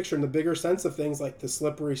bigger picture, in the bigger sense of things, like the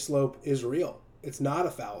slippery slope is real. It's not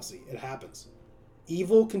a fallacy. It happens.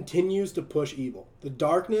 Evil continues to push evil. The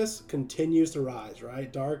darkness continues to rise,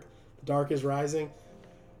 right? The dark is rising.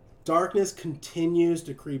 Darkness continues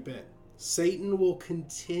to creep in. Satan will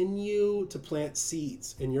continue to plant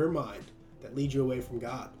seeds in your mind that lead you away from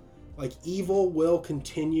God. Like, evil will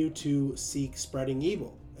continue to seek spreading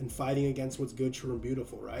evil and fighting against what's good, true, and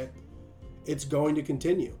beautiful, right? It's going to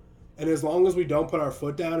continue. And as long as we don't put our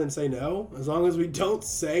foot down and say no, as long as we don't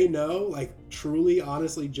say no, like truly,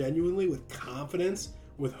 honestly, genuinely, with confidence,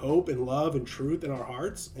 with hope and love and truth in our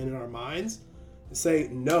hearts and in our minds, and say,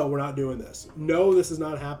 no, we're not doing this. No, this is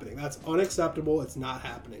not happening. That's unacceptable. It's not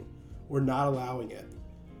happening. We're not allowing it.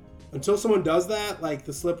 Until someone does that, like,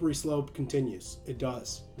 the slippery slope continues. It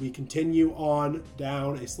does. We continue on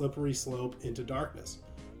down a slippery slope into darkness.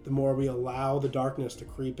 The more we allow the darkness to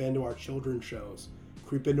creep into our children's shows,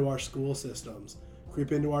 creep into our school systems,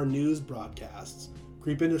 creep into our news broadcasts,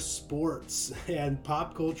 creep into sports and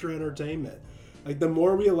pop culture entertainment. Like, the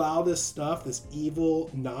more we allow this stuff, this evil,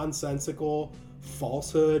 nonsensical,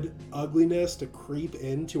 falsehood, ugliness to creep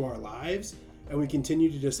into our lives, and we continue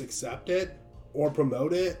to just accept it or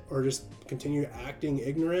promote it or just continue acting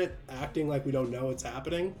ignorant, acting like we don't know what's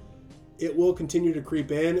happening, it will continue to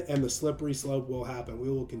creep in and the slippery slope will happen. We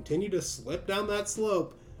will continue to slip down that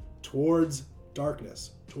slope towards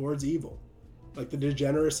darkness, towards evil. Like, the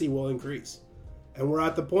degeneracy will increase. And we're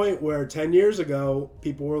at the point where 10 years ago,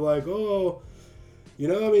 people were like, oh,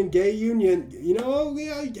 gay union,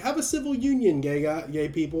 have a civil union, gay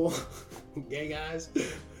people, gay guys.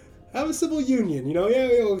 Have a civil union,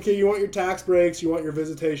 okay, you want your tax breaks, you want your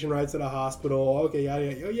visitation rights at a hospital, okay,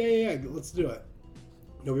 yeah, let's do it.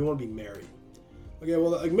 No, we want to be married. Okay,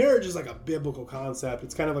 well, like marriage is like a biblical concept.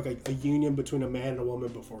 It's kind of like a union between a man and a woman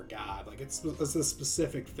before God. Like it's a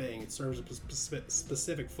specific thing. It serves a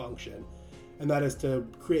specific function, and that is to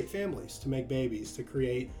create families, to make babies, to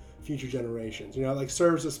create future generations. You know, like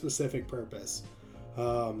serves a specific purpose.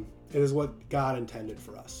 It is what God intended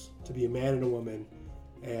for us, to be a man and a woman,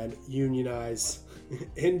 and unionize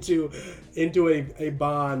into a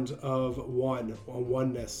bond of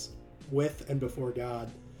oneness with and before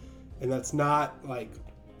God. And that's not like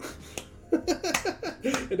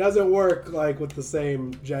it doesn't work like with the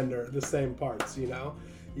same gender, the same parts, you know.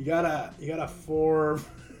 You gotta form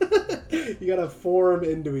you gotta form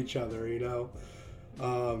into each other, you know.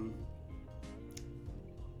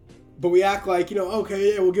 But we act like, you know,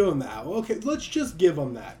 okay, yeah, we'll give them that. Well, okay, let's just give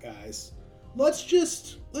them that, guys. Let's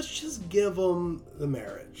just give them the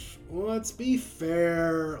marriage. Let's be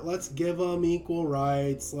fair. Let's give them equal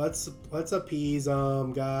rights. Let's appease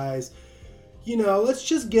them, guys. You know, let's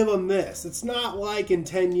just give them this. It's not like in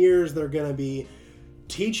 10 years they're going to be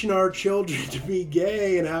teaching our children to be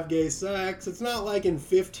gay and have gay sex. It's not like in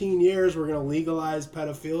 15 years we're going to legalize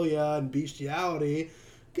pedophilia and bestiality.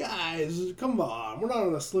 Guys, come on. We're not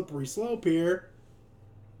on a slippery slope here.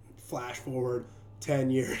 Flash forward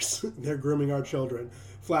 10 years, they're grooming our children.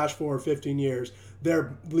 Flash forward 15 years,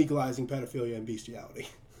 they're legalizing pedophilia and bestiality.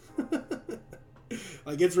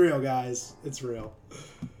 Like, it's real, guys. It's real.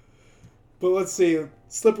 But let's see.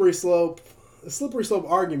 Slippery slope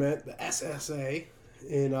argument, the SSA,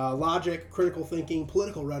 in logic, critical thinking,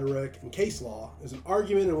 political rhetoric, and case law, is an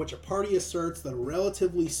argument in which a party asserts that a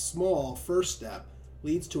relatively small first step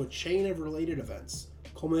leads to a chain of related events,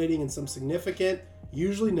 culminating in some significant,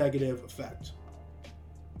 usually negative effect.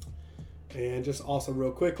 And just also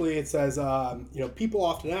real quickly, it says, people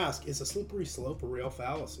often ask, is a slippery slope a real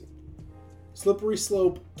fallacy? Slippery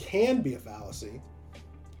slope can be a fallacy.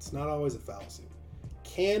 It's not always a fallacy.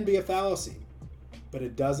 Can be a fallacy, but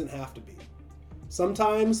it doesn't have to be.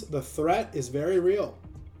 Sometimes the threat is very real.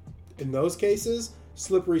 In those cases,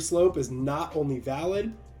 slippery slope is not only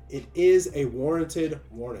valid, it is a warranted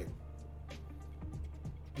warning.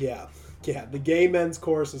 Yeah, the gay men's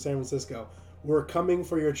chorus in San Francisco. We're coming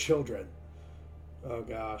for your children. Oh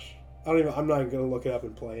gosh. I'm not even going to look it up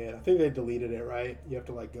and play it. I think they deleted it, right? You have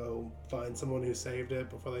to like go find someone who saved it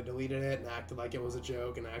before they deleted it and acted like it was a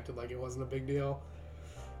joke and acted like it wasn't a big deal.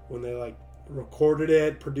 When they like recorded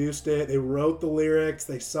it, produced it, they wrote the lyrics,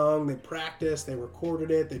 they sung, they practiced, they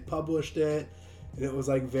recorded it, they published it, and it was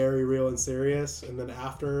like very real and serious. And then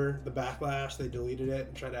after the backlash, they deleted it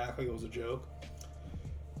and tried to act like it was a joke.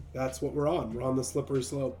 That's what we're on. We're on the slippery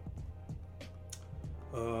slope.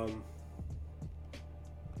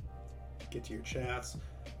 Get to your chats.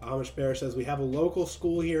 Amish Bear says, we have a local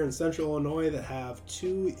school here in central Illinois that have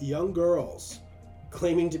 2 young girls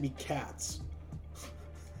claiming to be cats.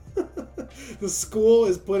 The school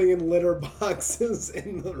is putting in litter boxes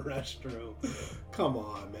in the restroom. Come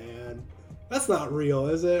on, man. That's not real,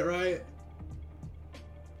 is it, right?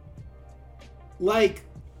 Like,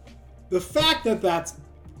 the fact that that's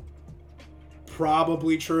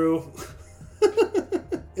probably true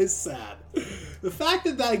is sad. The fact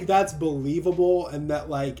that that's believable and that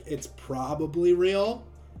like it's probably real,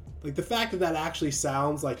 like the fact that actually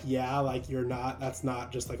sounds like that's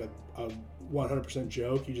not just like a 100%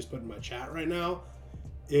 joke you just put in my chat right now,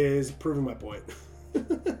 is proving my point.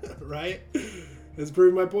 Right? It's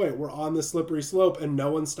proving my point. We're on the slippery slope and no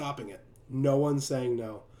one's stopping it. No one's saying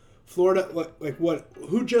no. Florida, like what?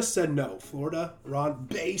 Who just said no? Florida? Ron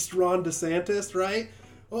DeSantis, right?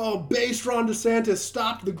 Oh, based Ron DeSantis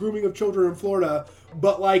stopped the grooming of children in Florida,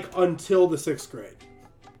 but like until the 6th grade.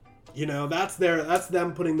 You know, that's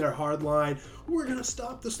them putting their hard line. We're going to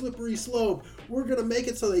stop the slippery slope. We're going to make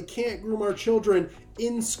it so they can't groom our children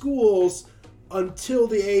in schools until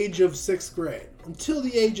the age of 6th grade, until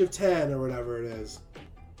the age of 10 or whatever it is.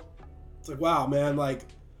 It's like, wow, man, like,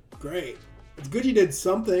 great. It's good you did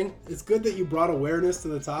something. It's good that you brought awareness to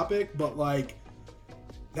the topic, but like,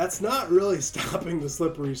 that's not really stopping the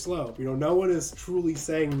slippery slope. You know, no one is truly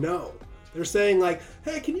saying no. They're saying like,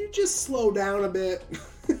 hey, can you just slow down a bit?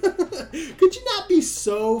 Could you not be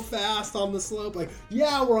so fast on the slope? Like,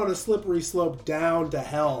 yeah, we're on a slippery slope down to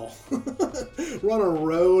hell. We're on a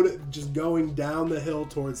road just going down the hill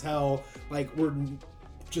towards hell. Like, we're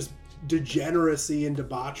just degeneracy and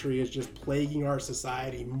debauchery is just plaguing our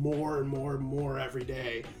society more and more and more every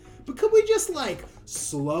day. But could we just, like,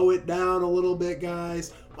 slow it down a little bit,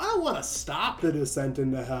 guys? I don't want to stop the descent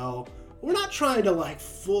into hell. We're not trying to, like,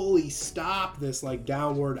 fully stop this, like,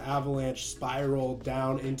 downward avalanche spiral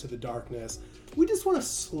down into the darkness. We just want to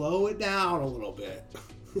slow it down a little bit.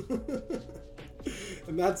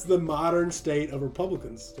 And that's the modern state of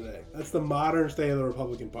Republicans today. That's the modern state of the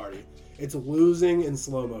Republican Party. It's losing in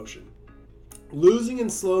slow motion. Losing in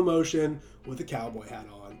slow motion with a cowboy hat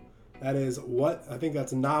on. That is what, I think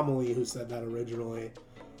that's Anomaly who said that originally,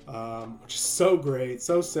 which is so great,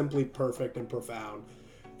 so simply perfect and profound.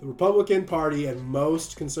 The Republican Party and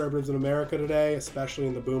most conservatives in America today, especially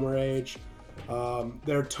in the boomer age,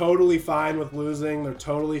 they're totally fine with losing. They're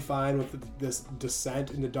totally fine with this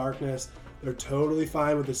descent into darkness. They're totally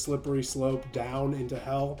fine with the slippery slope down into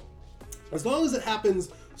hell. As long as it happens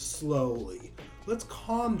slowly. Let's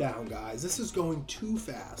calm down, guys. This is going too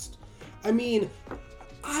fast. I mean,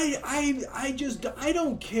 I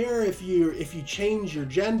don't care if you change your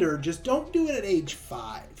gender. Just don't do it at age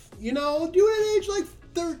 5. You know, do it at age like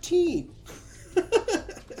 13.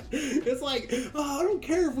 It's like, oh, I don't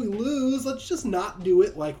care if we lose. Let's just not do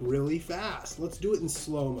it like really fast. Let's do it in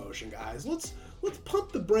slow motion, guys. Let's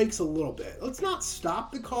pump the brakes a little bit. Let's not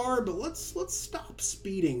stop the car, but let's stop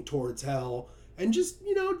speeding towards hell and just,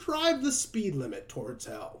 you know, drive the speed limit towards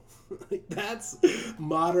hell. That's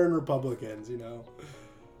modern Republicans, you know.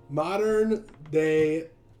 Modern day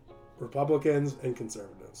Republicans and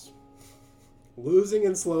conservatives. Losing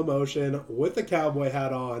in slow motion with a cowboy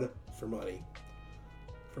hat on for money.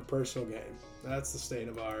 For personal gain. That's the state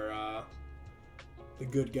of our, the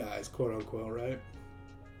good guys, quote unquote, right?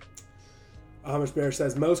 Amish Bear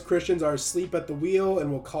says, most Christians are asleep at the wheel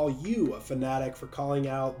and will call you a fanatic for calling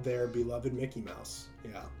out their beloved Mickey Mouse.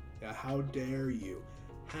 Yeah, how dare you?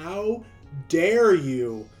 How dare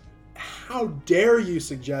you? How dare you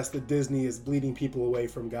suggest that Disney is leading people away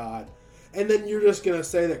from God? And then you're just going to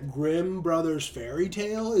say that Grimm Brothers fairy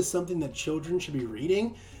tale is something that children should be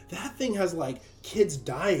reading? That thing has, like, kids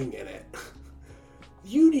dying in it.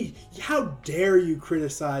 How dare you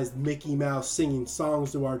criticize Mickey Mouse singing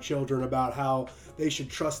songs to our children about how they should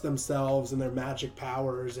trust themselves and their magic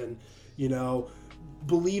powers and, you know,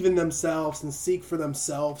 believe in themselves and seek for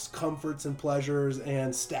themselves comforts and pleasures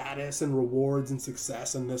and status and rewards and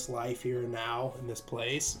success in this life here and now in this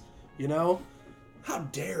place, you know? How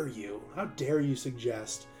dare you? How dare you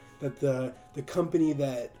suggest that the company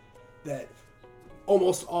that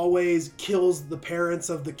almost always kills the parents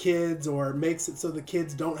of the kids or makes it so the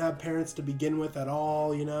kids don't have parents to begin with at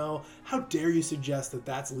all, you know? How dare you suggest that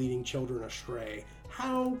that's leading children astray?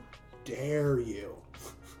 How dare you?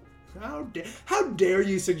 How dare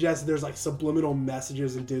you suggest that there's like subliminal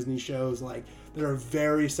messages in Disney shows like that are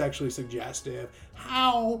very sexually suggestive?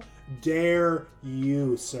 How dare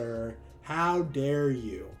you, sir? How dare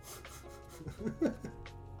you?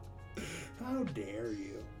 How dare you?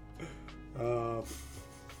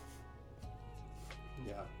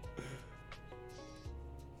 Yeah.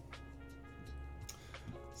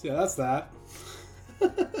 So yeah, that's that.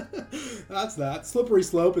 That's that. Slippery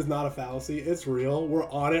slope is not a fallacy. It's real. We're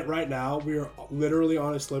on it right now. We are literally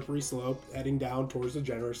on a slippery slope heading down towards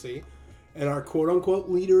degeneracy. And our quote-unquote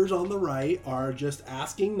leaders on the right are just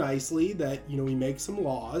asking nicely that, you know, we make some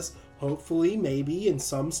laws, hopefully, maybe in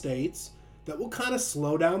some states, that will kind of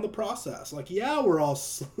slow down the process. Like, yeah, we're all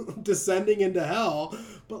descending into hell,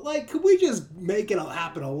 but, like, could we just make it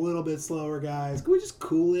happen a little bit slower, guys? Could we just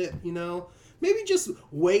cool it, you know? Maybe just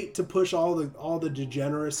wait to push all the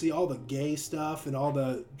degeneracy, all the gay stuff, and all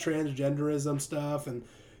the transgenderism stuff, and,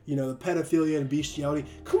 you know, the pedophilia and bestiality.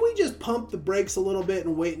 Could we just pump the brakes a little bit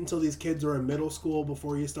and wait until these kids are in middle school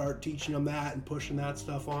before you start teaching them that and pushing that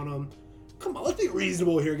stuff on them? Come on, let's be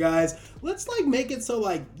reasonable here, guys. Let's, like, make it so,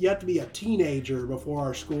 like, you have to be a teenager before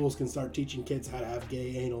our schools can start teaching kids how to have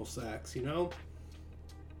gay anal sex, you know?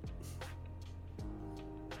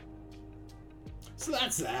 So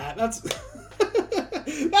that's that. That's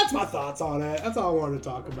that's my thoughts on it. That's all I wanted to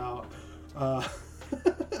talk about.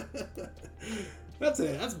 That's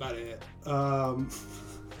it. That's about it. I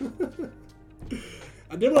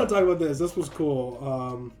did want to talk about this. This was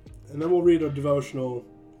cool. And then we'll read a devotional.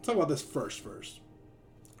 Talk about this first.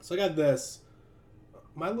 So I got this.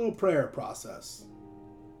 My little prayer process.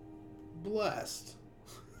 Blessed.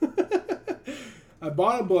 I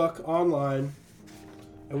bought a book online.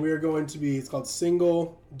 And we are going to be, it's called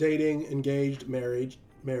Single, Dating, Engaged, Married.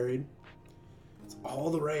 It's all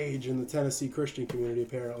the rage in the Tennessee Christian community,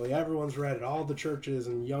 apparently. Everyone's read it. All the churches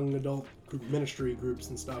and young adult ministry groups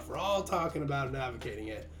and stuff are all talking about and advocating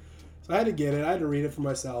it. So I had to get it. I had to read it for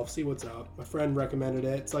myself, see what's up. My friend recommended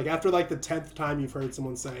it. It's like after like the 10th time you've heard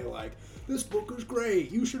someone say like, this book is great,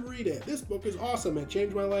 you should read it. This book is awesome, it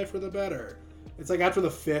changed my life for the better. It's like after the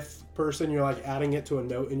 5th person, you're like adding it to a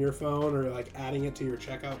note in your phone or like adding it to your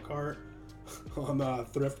checkout cart on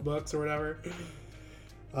Thrift Books or whatever.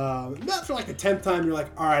 Not for like the 10th time you're like,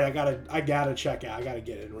 all right, I gotta check it. I gotta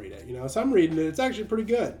get it and read it. So I'm reading it. It's actually pretty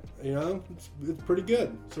good. It's pretty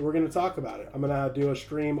good. So we're gonna talk about it. I'm gonna do a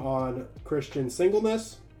stream on Christian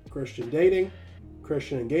singleness, Christian dating,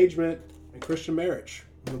 Christian engagement, and Christian marriage.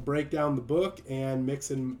 I'm gonna break down the book and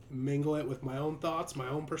mix and mingle it with my own thoughts, my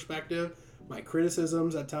own perspective, my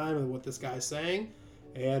criticisms at times of what this guy's saying,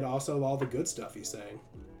 and also all the good stuff he's saying.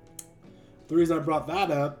 The reason I brought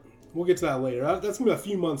that up, we'll get to that later. That's gonna be a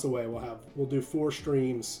few months away. We'll do 4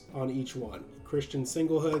 streams on each one: Christian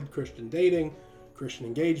singlehood, Christian dating, Christian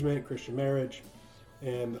engagement, Christian marriage,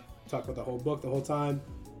 and talk about the whole book the whole time.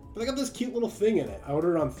 But I got this cute little thing in it. I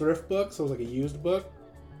ordered it on Thrift Book, so it was like a used book.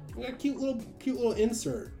 I got a cute little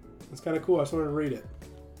insert. It's kind of cool. I just wanted to read it.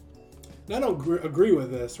 Now, I don't agree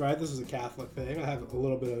with this, right? This is a Catholic thing. I have a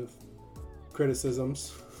little bit of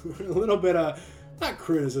criticisms, a little bit of not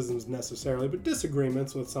criticisms necessarily, but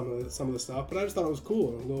disagreements with some of the stuff. But I just thought it was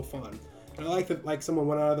cool and a little fun. And I like that someone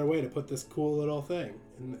went out of their way to put this cool little thing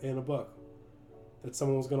in a book that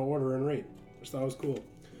someone was going to order and read. I just thought it was cool.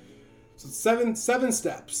 So 7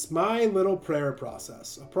 steps. My little prayer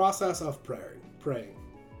process. A process of praying.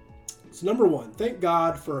 So number 1, thank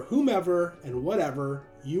God for whomever and whatever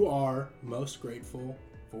you are most grateful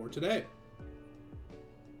for today.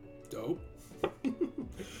 Dope.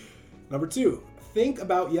 Number 2, think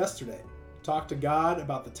about yesterday. Talk to God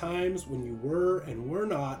about the times when you were and were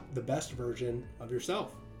not the best version of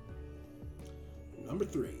yourself. Number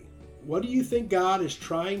 3, what do you think God is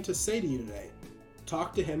trying to say to you today?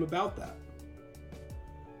 Talk to Him about that.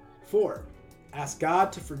 4, ask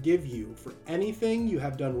God to forgive you for anything you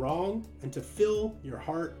have done wrong and to fill your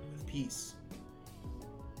heart with peace.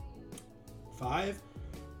 5,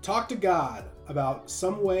 talk to God about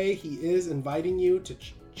some way He is inviting you to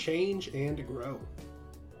change and to grow.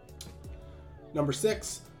 Number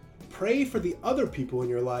 6, pray for the other people in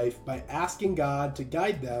your life by asking God to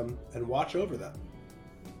guide them and watch over them.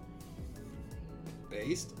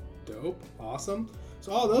 Based, dope, awesome.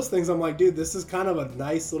 So all those things, I'm like, dude, this is kind of a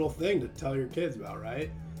nice little thing to tell your kids about, right?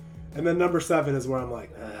 And then number 7 is where I'm like,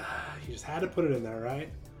 you just had to put it in there, right?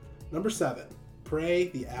 Number 7, pray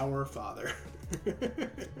the Our Father.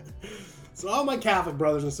 So all my Catholic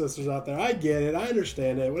brothers and sisters out there, I get it, I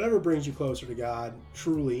understand it. Whatever brings you closer to God,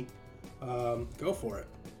 truly, go for it.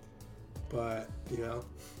 But,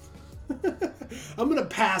 I'm going to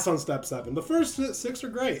pass on step 7. The first 6 are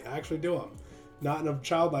great. I actually do them. Not in a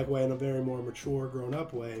childlike way, in a very more mature,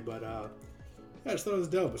 grown-up way. But, I just thought it was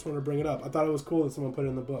dope. I just wanted to bring it up. I thought it was cool that someone put it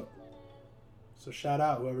in the book. So shout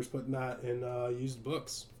out whoever's putting that in used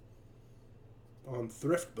books. On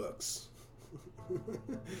Thrift Books.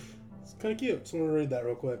 It's kind of cute. Just want to read that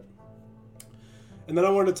real quick. And then I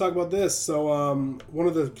wanted to talk about this. So one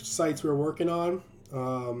of the sites we were working on,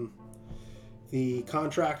 the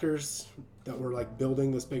contractors that were like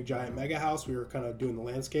building this big giant mega house, we were kind of doing the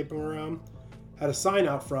landscaping around, had a sign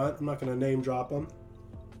out front. I'm not going to name drop them.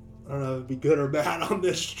 I don't know if it'd be good or bad on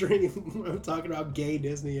this stream. I'm talking about how gay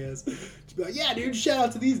Disney is. To be like, yeah, dude, shout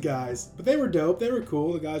out to these guys. But they were dope. They were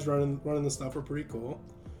cool. The guys running the stuff were pretty cool.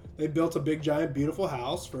 They built a big, giant, beautiful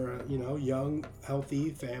house for a young,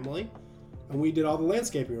 healthy family. And we did all the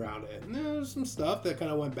landscaping around it. And there was some stuff that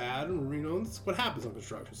kind of went bad. And, it's what happens on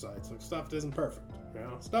construction sites. Like, stuff isn't perfect.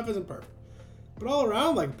 Stuff isn't perfect. But all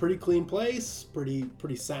around, like, pretty clean place.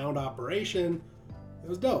 Pretty sound operation. It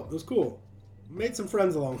was dope. It was cool. Made some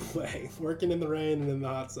friends along the way. Working in the rain and in the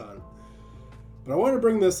hot sun. But I wanted to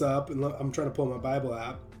bring this up. And I'm trying to pull my Bible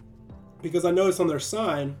app. Because I noticed on their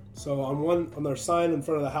sign. So on their sign in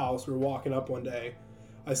front of the house, we were walking up one day.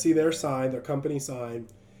 I see their sign, their company sign.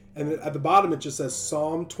 And at the bottom, it just says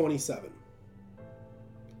Psalm 27.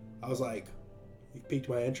 I was like, you piqued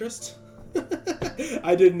my interest.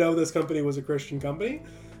 I didn't know this company was a Christian company.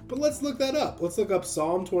 But let's look that up. Let's look up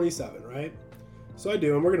Psalm 27, right? So I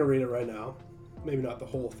do, and we're going to read it right now. Maybe not the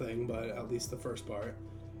whole thing, but at least the first part.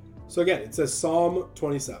 So again, it says Psalm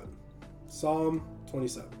 27. Psalm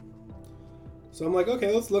 27. So I'm like,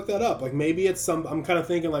 okay, let's look that up. Like maybe it's I'm kind of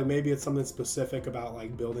thinking like maybe it's something specific about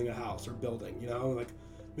like building a house or building, like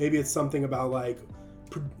maybe it's something about like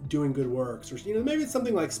doing good works or, maybe it's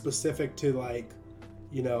something like specific to like,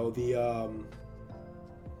 the,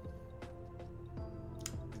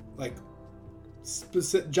 like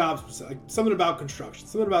specific job specific, like something about construction,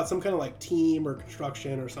 something about some kind of like team or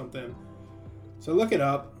construction or something. So I look it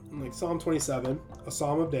up, like Psalm 27, a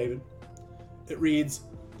Psalm of David. It reads,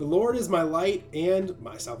 "The Lord is my light and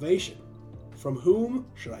my salvation. From whom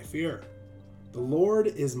should I fear? The Lord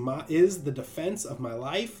is the defense of my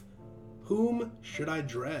life. Whom should I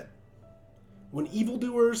dread? When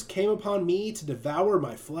evildoers came upon me to devour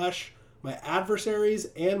my flesh, My adversaries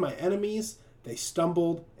and my enemies, they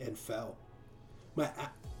stumbled and fell.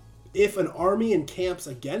 If an army encamps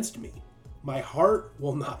against me, my heart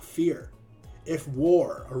will not fear. If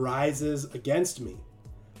war arises against me,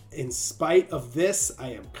 in spite of this, I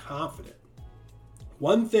am confident.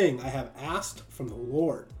 One thing I have asked from the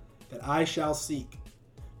Lord that I shall seek,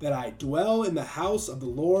 that I dwell in the house of the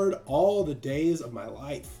Lord all the days of my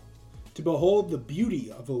life, to behold the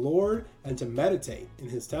beauty of the Lord and to meditate in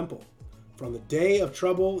his temple. For on the day of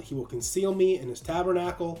trouble he will conceal me in his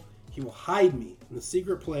tabernacle, he will hide me in the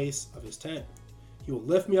secret place of his tent. He will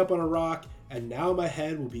lift me up on a rock, and now my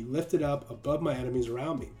head will be lifted up above my enemies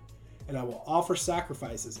around me. And I will offer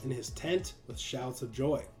sacrifices in his tent with shouts of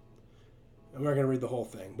joy. I'm not going to read the whole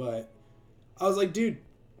thing, but I was like, dude,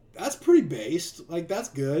 that's pretty based. Like, that's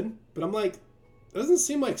good. But I'm like, it doesn't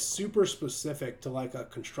seem like super specific to like a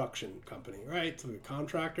construction company, right? To a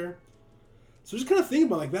contractor. So just kind of thinking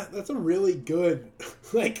about like that's a really good,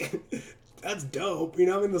 like, that's dope. You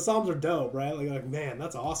know, I mean, the Psalms are dope, right? Like man,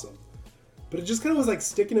 that's awesome. But it just kind of was like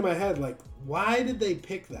sticking in my head, like, why did they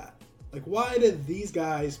pick that? Like, why did these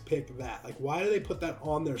guys pick that? Like, why did they put that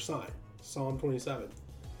on their sign? Psalm 27.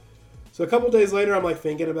 So a couple days later, I'm like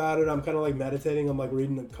thinking about it. I'm kind of like meditating. I'm like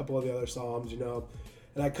reading a couple of the other Psalms, you know.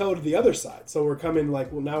 And I go to the other side. So we're coming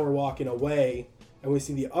like, well, now we're walking away and we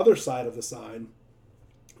see the other side of the sign.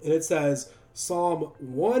 And it says Psalm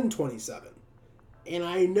 127. And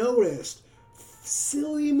I noticed,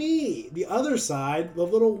 silly me, the other side, the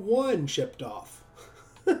little one chipped off.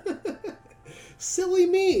 Silly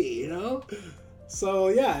me, you know? So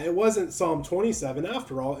yeah, it wasn't Psalm 27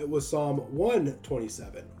 after all. It was Psalm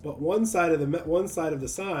 127. But one side of the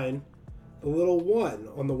sign, the little one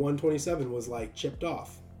on the 127 was like chipped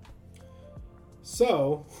off.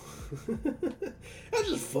 So that's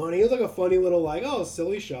just funny. It was like a funny little like, oh,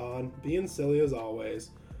 silly Sean, being silly as always.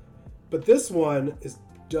 But this one is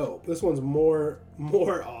dope. This one's more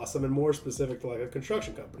awesome and more specific to like a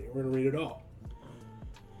construction company. We're gonna read it all.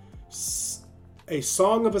 A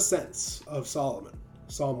Song of Ascents of Solomon,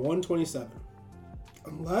 Psalm 127.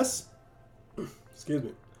 Unless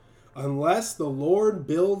the Lord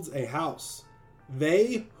builds a house,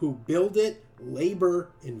 they who build it labor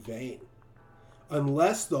in vain.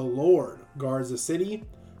 Unless the Lord guards a city,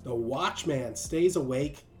 the watchman stays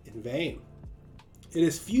awake in vain. It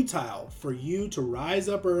is futile for you to rise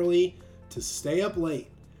up early, to stay up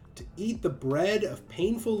late, to eat the bread of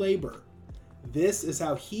painful labor. This is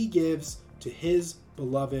how he gives to his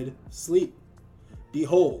beloved sleep.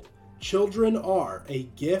 Behold, children are a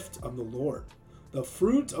gift of the Lord. The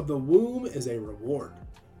fruit of the womb is a reward.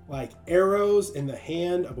 Like arrows in the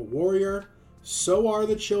hand of a warrior, so are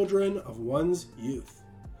the children of one's youth.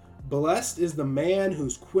 Blessed is the man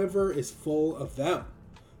whose quiver is full of them.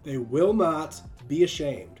 They will not be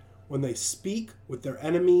ashamed when they speak with their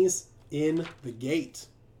enemies in the gate.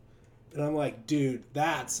 And I'm like, dude,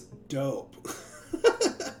 that's dope.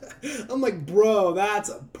 I'm like, bro,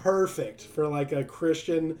 that's perfect for like a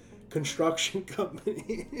Christian construction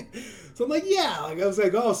company. So I'm like, yeah, like I was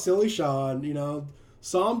like, oh, silly Sean, you know,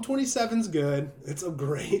 Psalm 27's good. It's a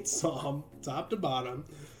great psalm, top to bottom.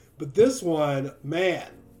 But this one, man,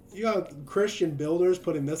 you got Christian builders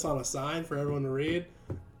putting this on a sign for everyone to read.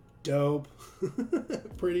 Dope.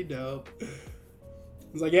 Pretty dope.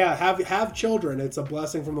 It's like, yeah, have children. It's a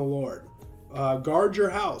blessing from the Lord. Guard your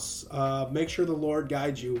house. Make sure the Lord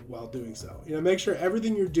guides you while doing so. You know, make sure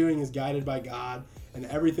everything you're doing is guided by God, and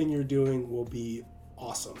everything you're doing will be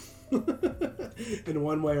awesome in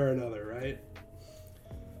one way or another, right?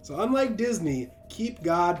 So unlike Disney, keep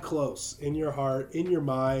God close in your heart, in your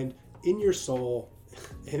mind, in your soul,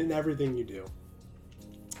 and in everything you do.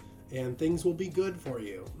 And things will be good for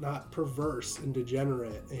you, not perverse and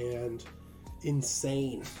degenerate and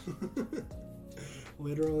insane.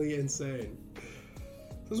 Literally insane.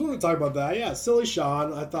 I just want to talk about that. Yeah, silly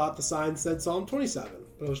Sean. I thought the sign said Psalm 27,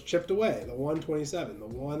 but it was chipped away. The 127, the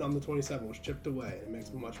one on the 27 was chipped away. It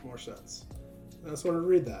makes much more sense. I just wanted to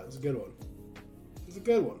read that. It was a good one. It's a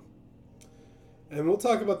good one. And we'll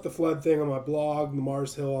talk about the flood thing on my blog, the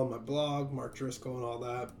Mars Hill on my blog, Mark Driscoll and all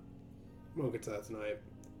that. We'll get to that tonight.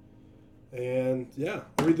 And yeah,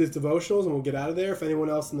 we'll read these devotionals and we'll get out of there. If anyone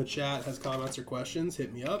else in the chat has comments or questions,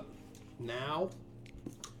 hit me up now.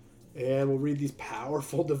 And we'll read these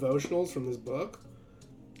powerful devotionals from this book.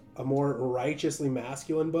 A more righteously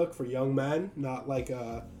masculine book for young men, not like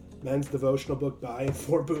a men's devotional book by and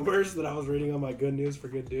for boomers that I was reading on my Good News for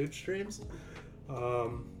Good Dudes streams.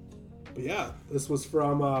 But yeah, this was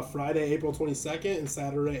from Friday, April 22nd and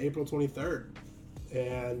Saturday, April 23rd.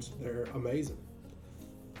 And they're amazing.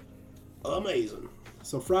 Amazing.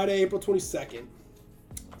 So Friday, April 22nd.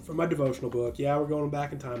 For my devotional book, yeah, we're going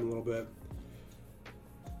back in time a little bit.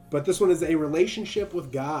 But this one is a relationship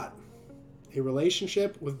with God. A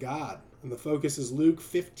relationship with God. And the focus is Luke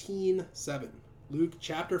 15:7. Luke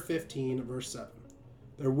chapter 15, verse 7.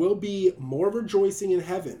 There will be more rejoicing in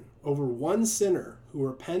heaven over one sinner who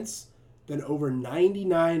repents than over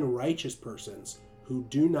 99 righteous persons who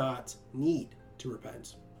do not need to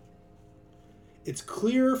repent. It's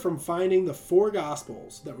clear from finding the four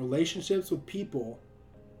Gospels that relationships with people,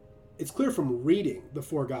 it's clear from reading the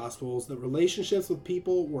four Gospels that relationships with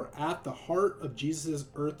people were at the heart of Jesus'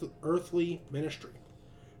 earthly ministry.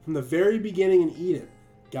 From the very beginning in Eden,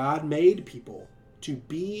 God made people to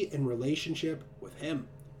be in relationship with Him.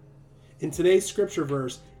 In today's scripture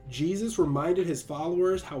verse, Jesus reminded His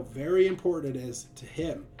followers how very important it is to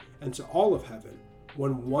Him and to all of heaven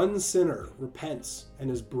when one sinner repents and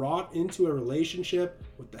is brought into a relationship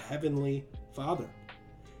with the Heavenly Father.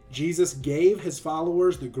 Jesus gave His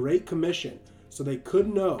followers the Great Commission so they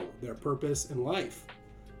could know their purpose in life.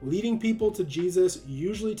 Leading people to Jesus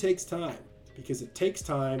usually takes time because it takes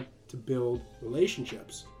time to build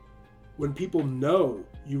relationships. When people know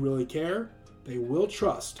you really care, they will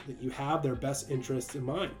trust that you have their best interests in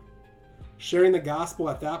mind. Sharing the gospel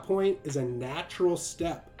at that point is a natural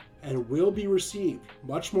step and will be received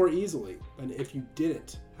much more easily than if you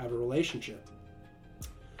didn't have a relationship.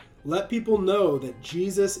 Let people know that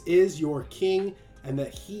Jesus is your King and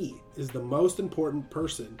that He is the most important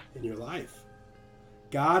person in your life.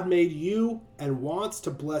 God made you and wants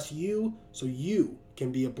to bless you so you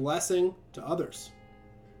can be a blessing to others.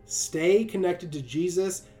 Stay connected to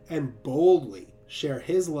Jesus and boldly share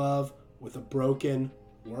His love with a broken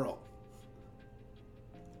world.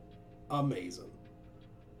 Amazing.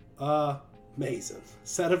 Amazing.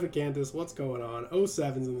 Setificantus, what's going on?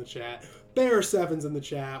 07's in the chat. Bear 7's in the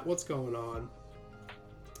chat. What's going on?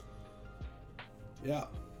 Yeah.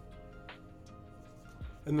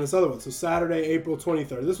 And this other one. So Saturday, April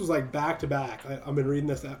 23rd. This was like back to back. I've been reading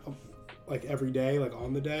this like every day, like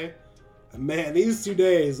on the day. And man, these 2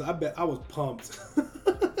 days, I bet I was pumped.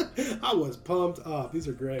 I was pumped up. These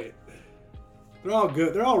are great. They're all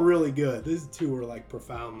good. They're all really good. These two are like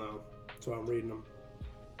profound though. That's why I'm reading them.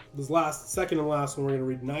 This second and last one we're going to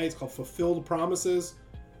read tonight is called Fulfilled Promises.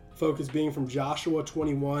 Focus being from Joshua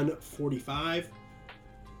 21:45.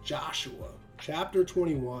 Joshua chapter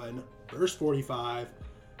 21, verse 45.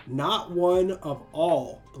 Not one of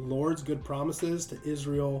all the Lord's good promises to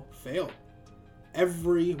Israel failed.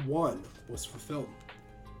 Every one was fulfilled.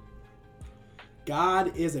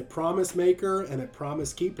 God is a promise maker and a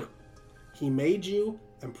promise keeper. He made you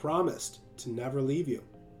and promised to never leave you.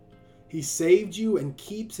 He saved you and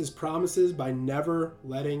keeps His promises by never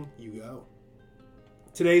letting you go.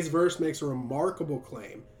 Today's verse makes a remarkable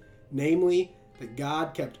claim, namely that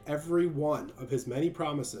God kept every one of His many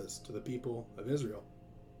promises to the people of Israel.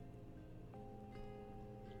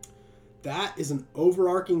 That is an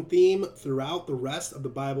overarching theme throughout the rest of the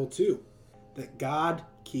Bible too, that God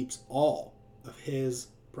keeps all of His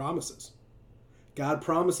promises. God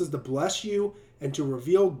promises to bless you and to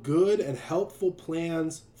reveal good and helpful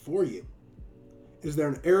plans for you. Is there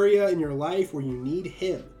an area in your life where you need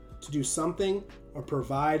Him to do something or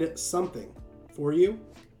provide something for you?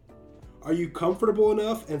 Are you comfortable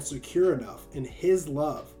enough and secure enough in His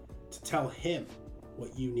love to tell Him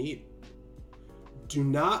what you need? Do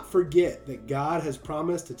not forget that God has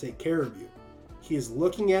promised to take care of you. He is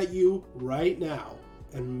looking at you right now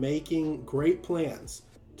and making great plans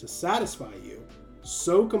to satisfy you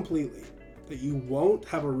so completely that you won't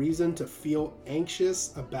have a reason to feel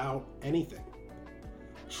anxious about anything.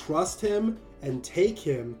 Trust Him and take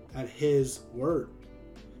Him at His word.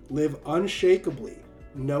 Live unshakably,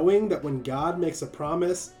 knowing that when God makes a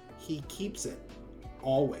promise, He keeps it.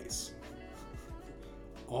 Always.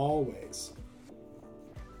 Always.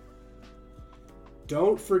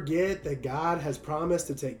 Don't forget that God has promised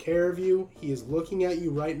to take care of you. He is looking at you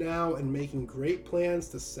right now and making great plans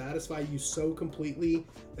to satisfy you so completely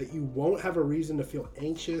that you won't have a reason to feel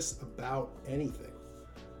anxious about anything.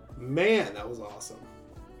 Man, that was awesome.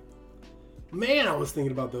 Man, I was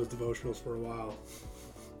thinking about those devotionals for a while.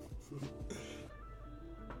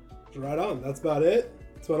 Right on. That's about it.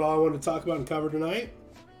 That's about all I wanted to talk about and cover tonight.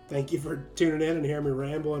 Thank you for tuning in and hearing me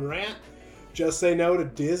ramble and rant. Just say no to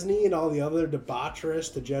Disney and all the other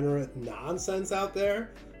debaucherous, degenerate nonsense out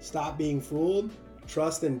there. Stop being fooled.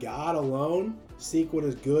 Trust in God alone. Seek what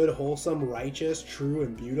is good, wholesome, righteous, true,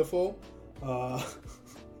 and beautiful.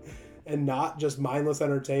 And not just mindless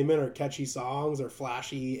entertainment or catchy songs or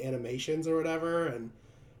flashy animations or whatever. And,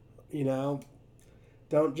 you know,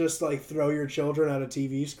 don't just like throw your children at a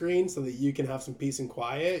TV screen so that you can have some peace and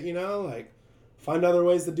quiet, you know? Like, find other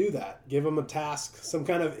ways to do that. Give them a task, some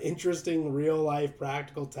kind of interesting, real life,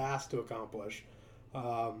 practical task to accomplish.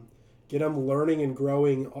 Get them learning and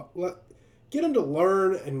growing. Get them to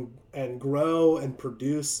learn and grow and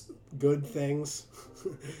produce good things.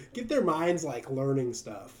 Get their minds like learning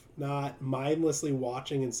stuff, not mindlessly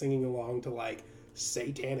watching and singing along to like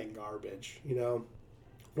satanic garbage, you know,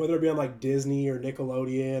 whether it be on like Disney or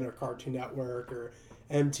Nickelodeon or Cartoon Network or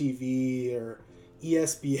MTV or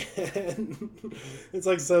ESPN. It's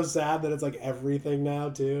like so sad that it's like everything now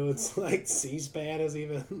too. It's like C-SPAN is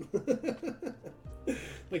even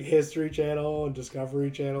like History Channel and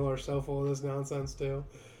Discovery Channel are so full of this nonsense too.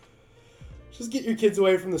 Just get your kids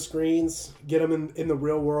away from the screens. Get them in the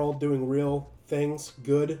real world doing real things,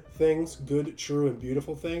 good, true, and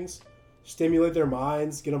beautiful things. Stimulate their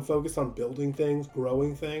minds. Get them focused on building things,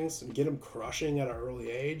 growing things, and get them crushing at an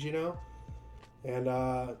early age, you know? And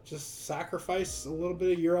just sacrifice a little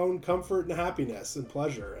bit of your own comfort and happiness and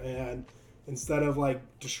pleasure. And instead of like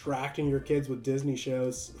distracting your kids with Disney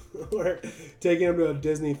shows or taking them to a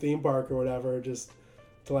Disney theme park or whatever, just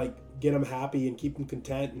to like get them happy and keep them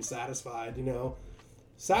content and satisfied, you know,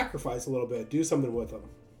 sacrifice a little bit, do something with them,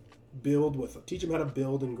 build with them, teach them how to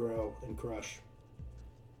build and grow and crush.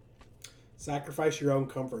 Sacrifice your own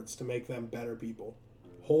comforts to make them better people,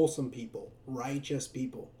 wholesome people, righteous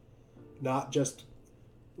people, not just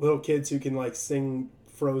little kids who can like sing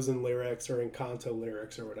Frozen lyrics or Encanto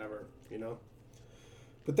lyrics or whatever, you know.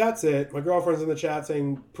 But that's it. My girlfriend's in the chat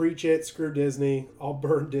saying, preach it, screw Disney, I'll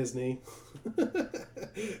burn Disney.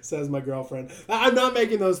 Says my girlfriend. I'm not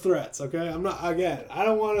making those threats, okay? I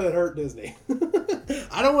don't want to hurt Disney.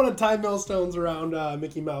 I don't want to tie millstones around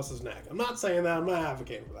Mickey Mouse's neck. I'm not saying that. I'm not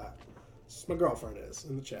advocating for that. It's just my girlfriend is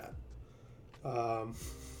in the chat.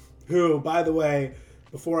 Who, by the way,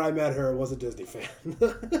 before I met her, was a Disney fan.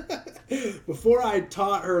 Before I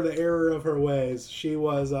taught her the error of her ways, she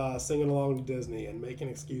was singing along to Disney and making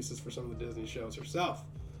excuses for some of the Disney shows herself.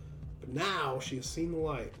 But now she has seen the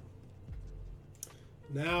light.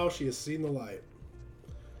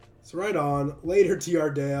 So right on. Later, TR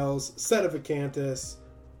Dales, Sedificantus,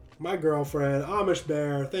 my girlfriend, Amish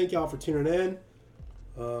Bear. Thank y'all for tuning in.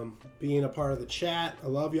 Being a part of the chat. I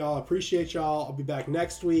love y'all. I appreciate y'all. I'll be back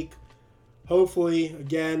next week. Hopefully,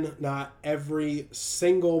 again, not every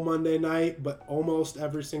single Monday night, but almost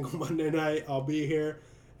every single Monday night, I'll be here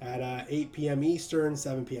at 8 p.m. Eastern,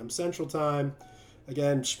 7 p.m. Central Time.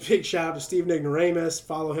 Again, big shout out to Stephen Ignoramus.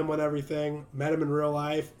 Follow him on everything. Met him in real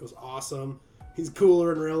life. It was awesome. He's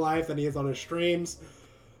cooler in real life than he is on his streams.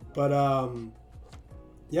 But,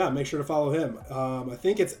 yeah, make sure to follow him. I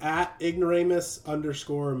think it's at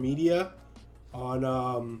Ignoramus_media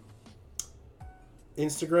on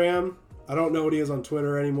Instagram. I don't know what he is on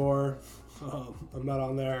Twitter anymore. I'm not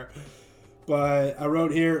on there. But I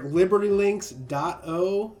wrote here,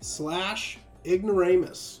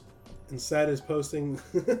 libertylinks.o/ignoramus. And Seth is posting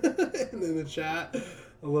in the chat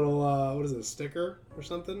a little, what is it, a sticker or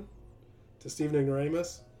something? To Stephen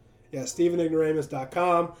Ignoramus. Yeah,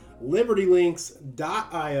 StephenIgnoramus.com.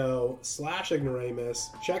 libertylinks.io/ignoramus.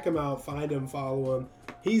 Check him out. Find him. Follow him.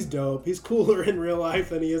 He's dope. He's cooler in real life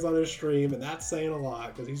than he is on his stream, and that's saying a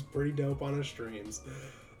lot because he's pretty dope on his streams.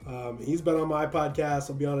 He's been on my podcast.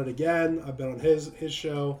 I'll be on it again. I've been on his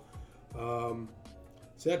show. So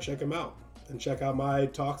yeah, check him out and check out my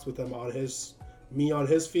talks with him on me on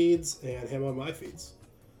his feeds and him on my feeds.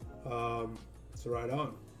 So right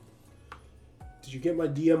on. Did you get my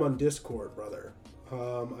DM on Discord, brother?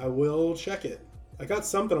 I will check it. I got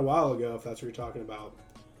something a while ago, if that's what you're talking about.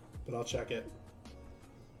 But I'll check it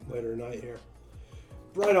later tonight here.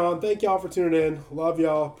 Right on. Thank y'all for tuning in. Love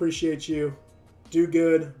y'all. Appreciate you. Do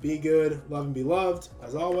good. Be good. Love and be loved.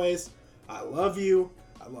 As always, I love you.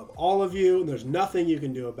 I love all of you. And there's nothing you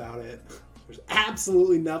can do about it. There's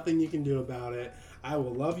absolutely nothing you can do about it. I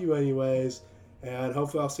will love you anyways. And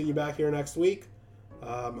hopefully I'll see you back here next week.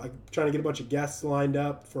 I'm trying to get a bunch of guests lined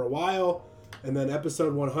up for a while. And then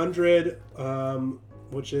episode 100,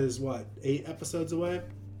 which is, 8 episodes away?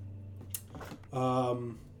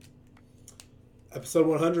 Episode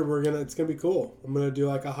 100, it's going to be cool. I'm going to do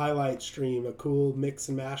like a highlight stream, a cool mix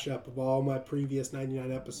and mashup of all my previous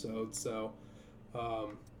 99 episodes. So be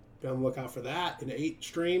on the lookout for that in 8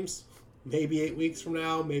 streams. Maybe 8 weeks from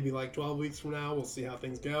now, maybe like 12 weeks from now. We'll see how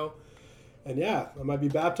things go. And yeah, I might be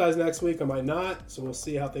baptized next week. I might not. So we'll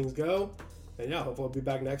see how things go. And yeah, hopefully I'll be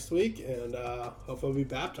back next week. And hopefully I'll be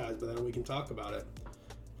baptized, but then we can talk about it.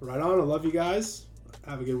 Right on. I love you guys.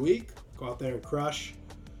 Have a good week. Go out there and crush.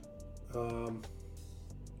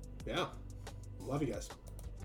 Yeah. Love you guys.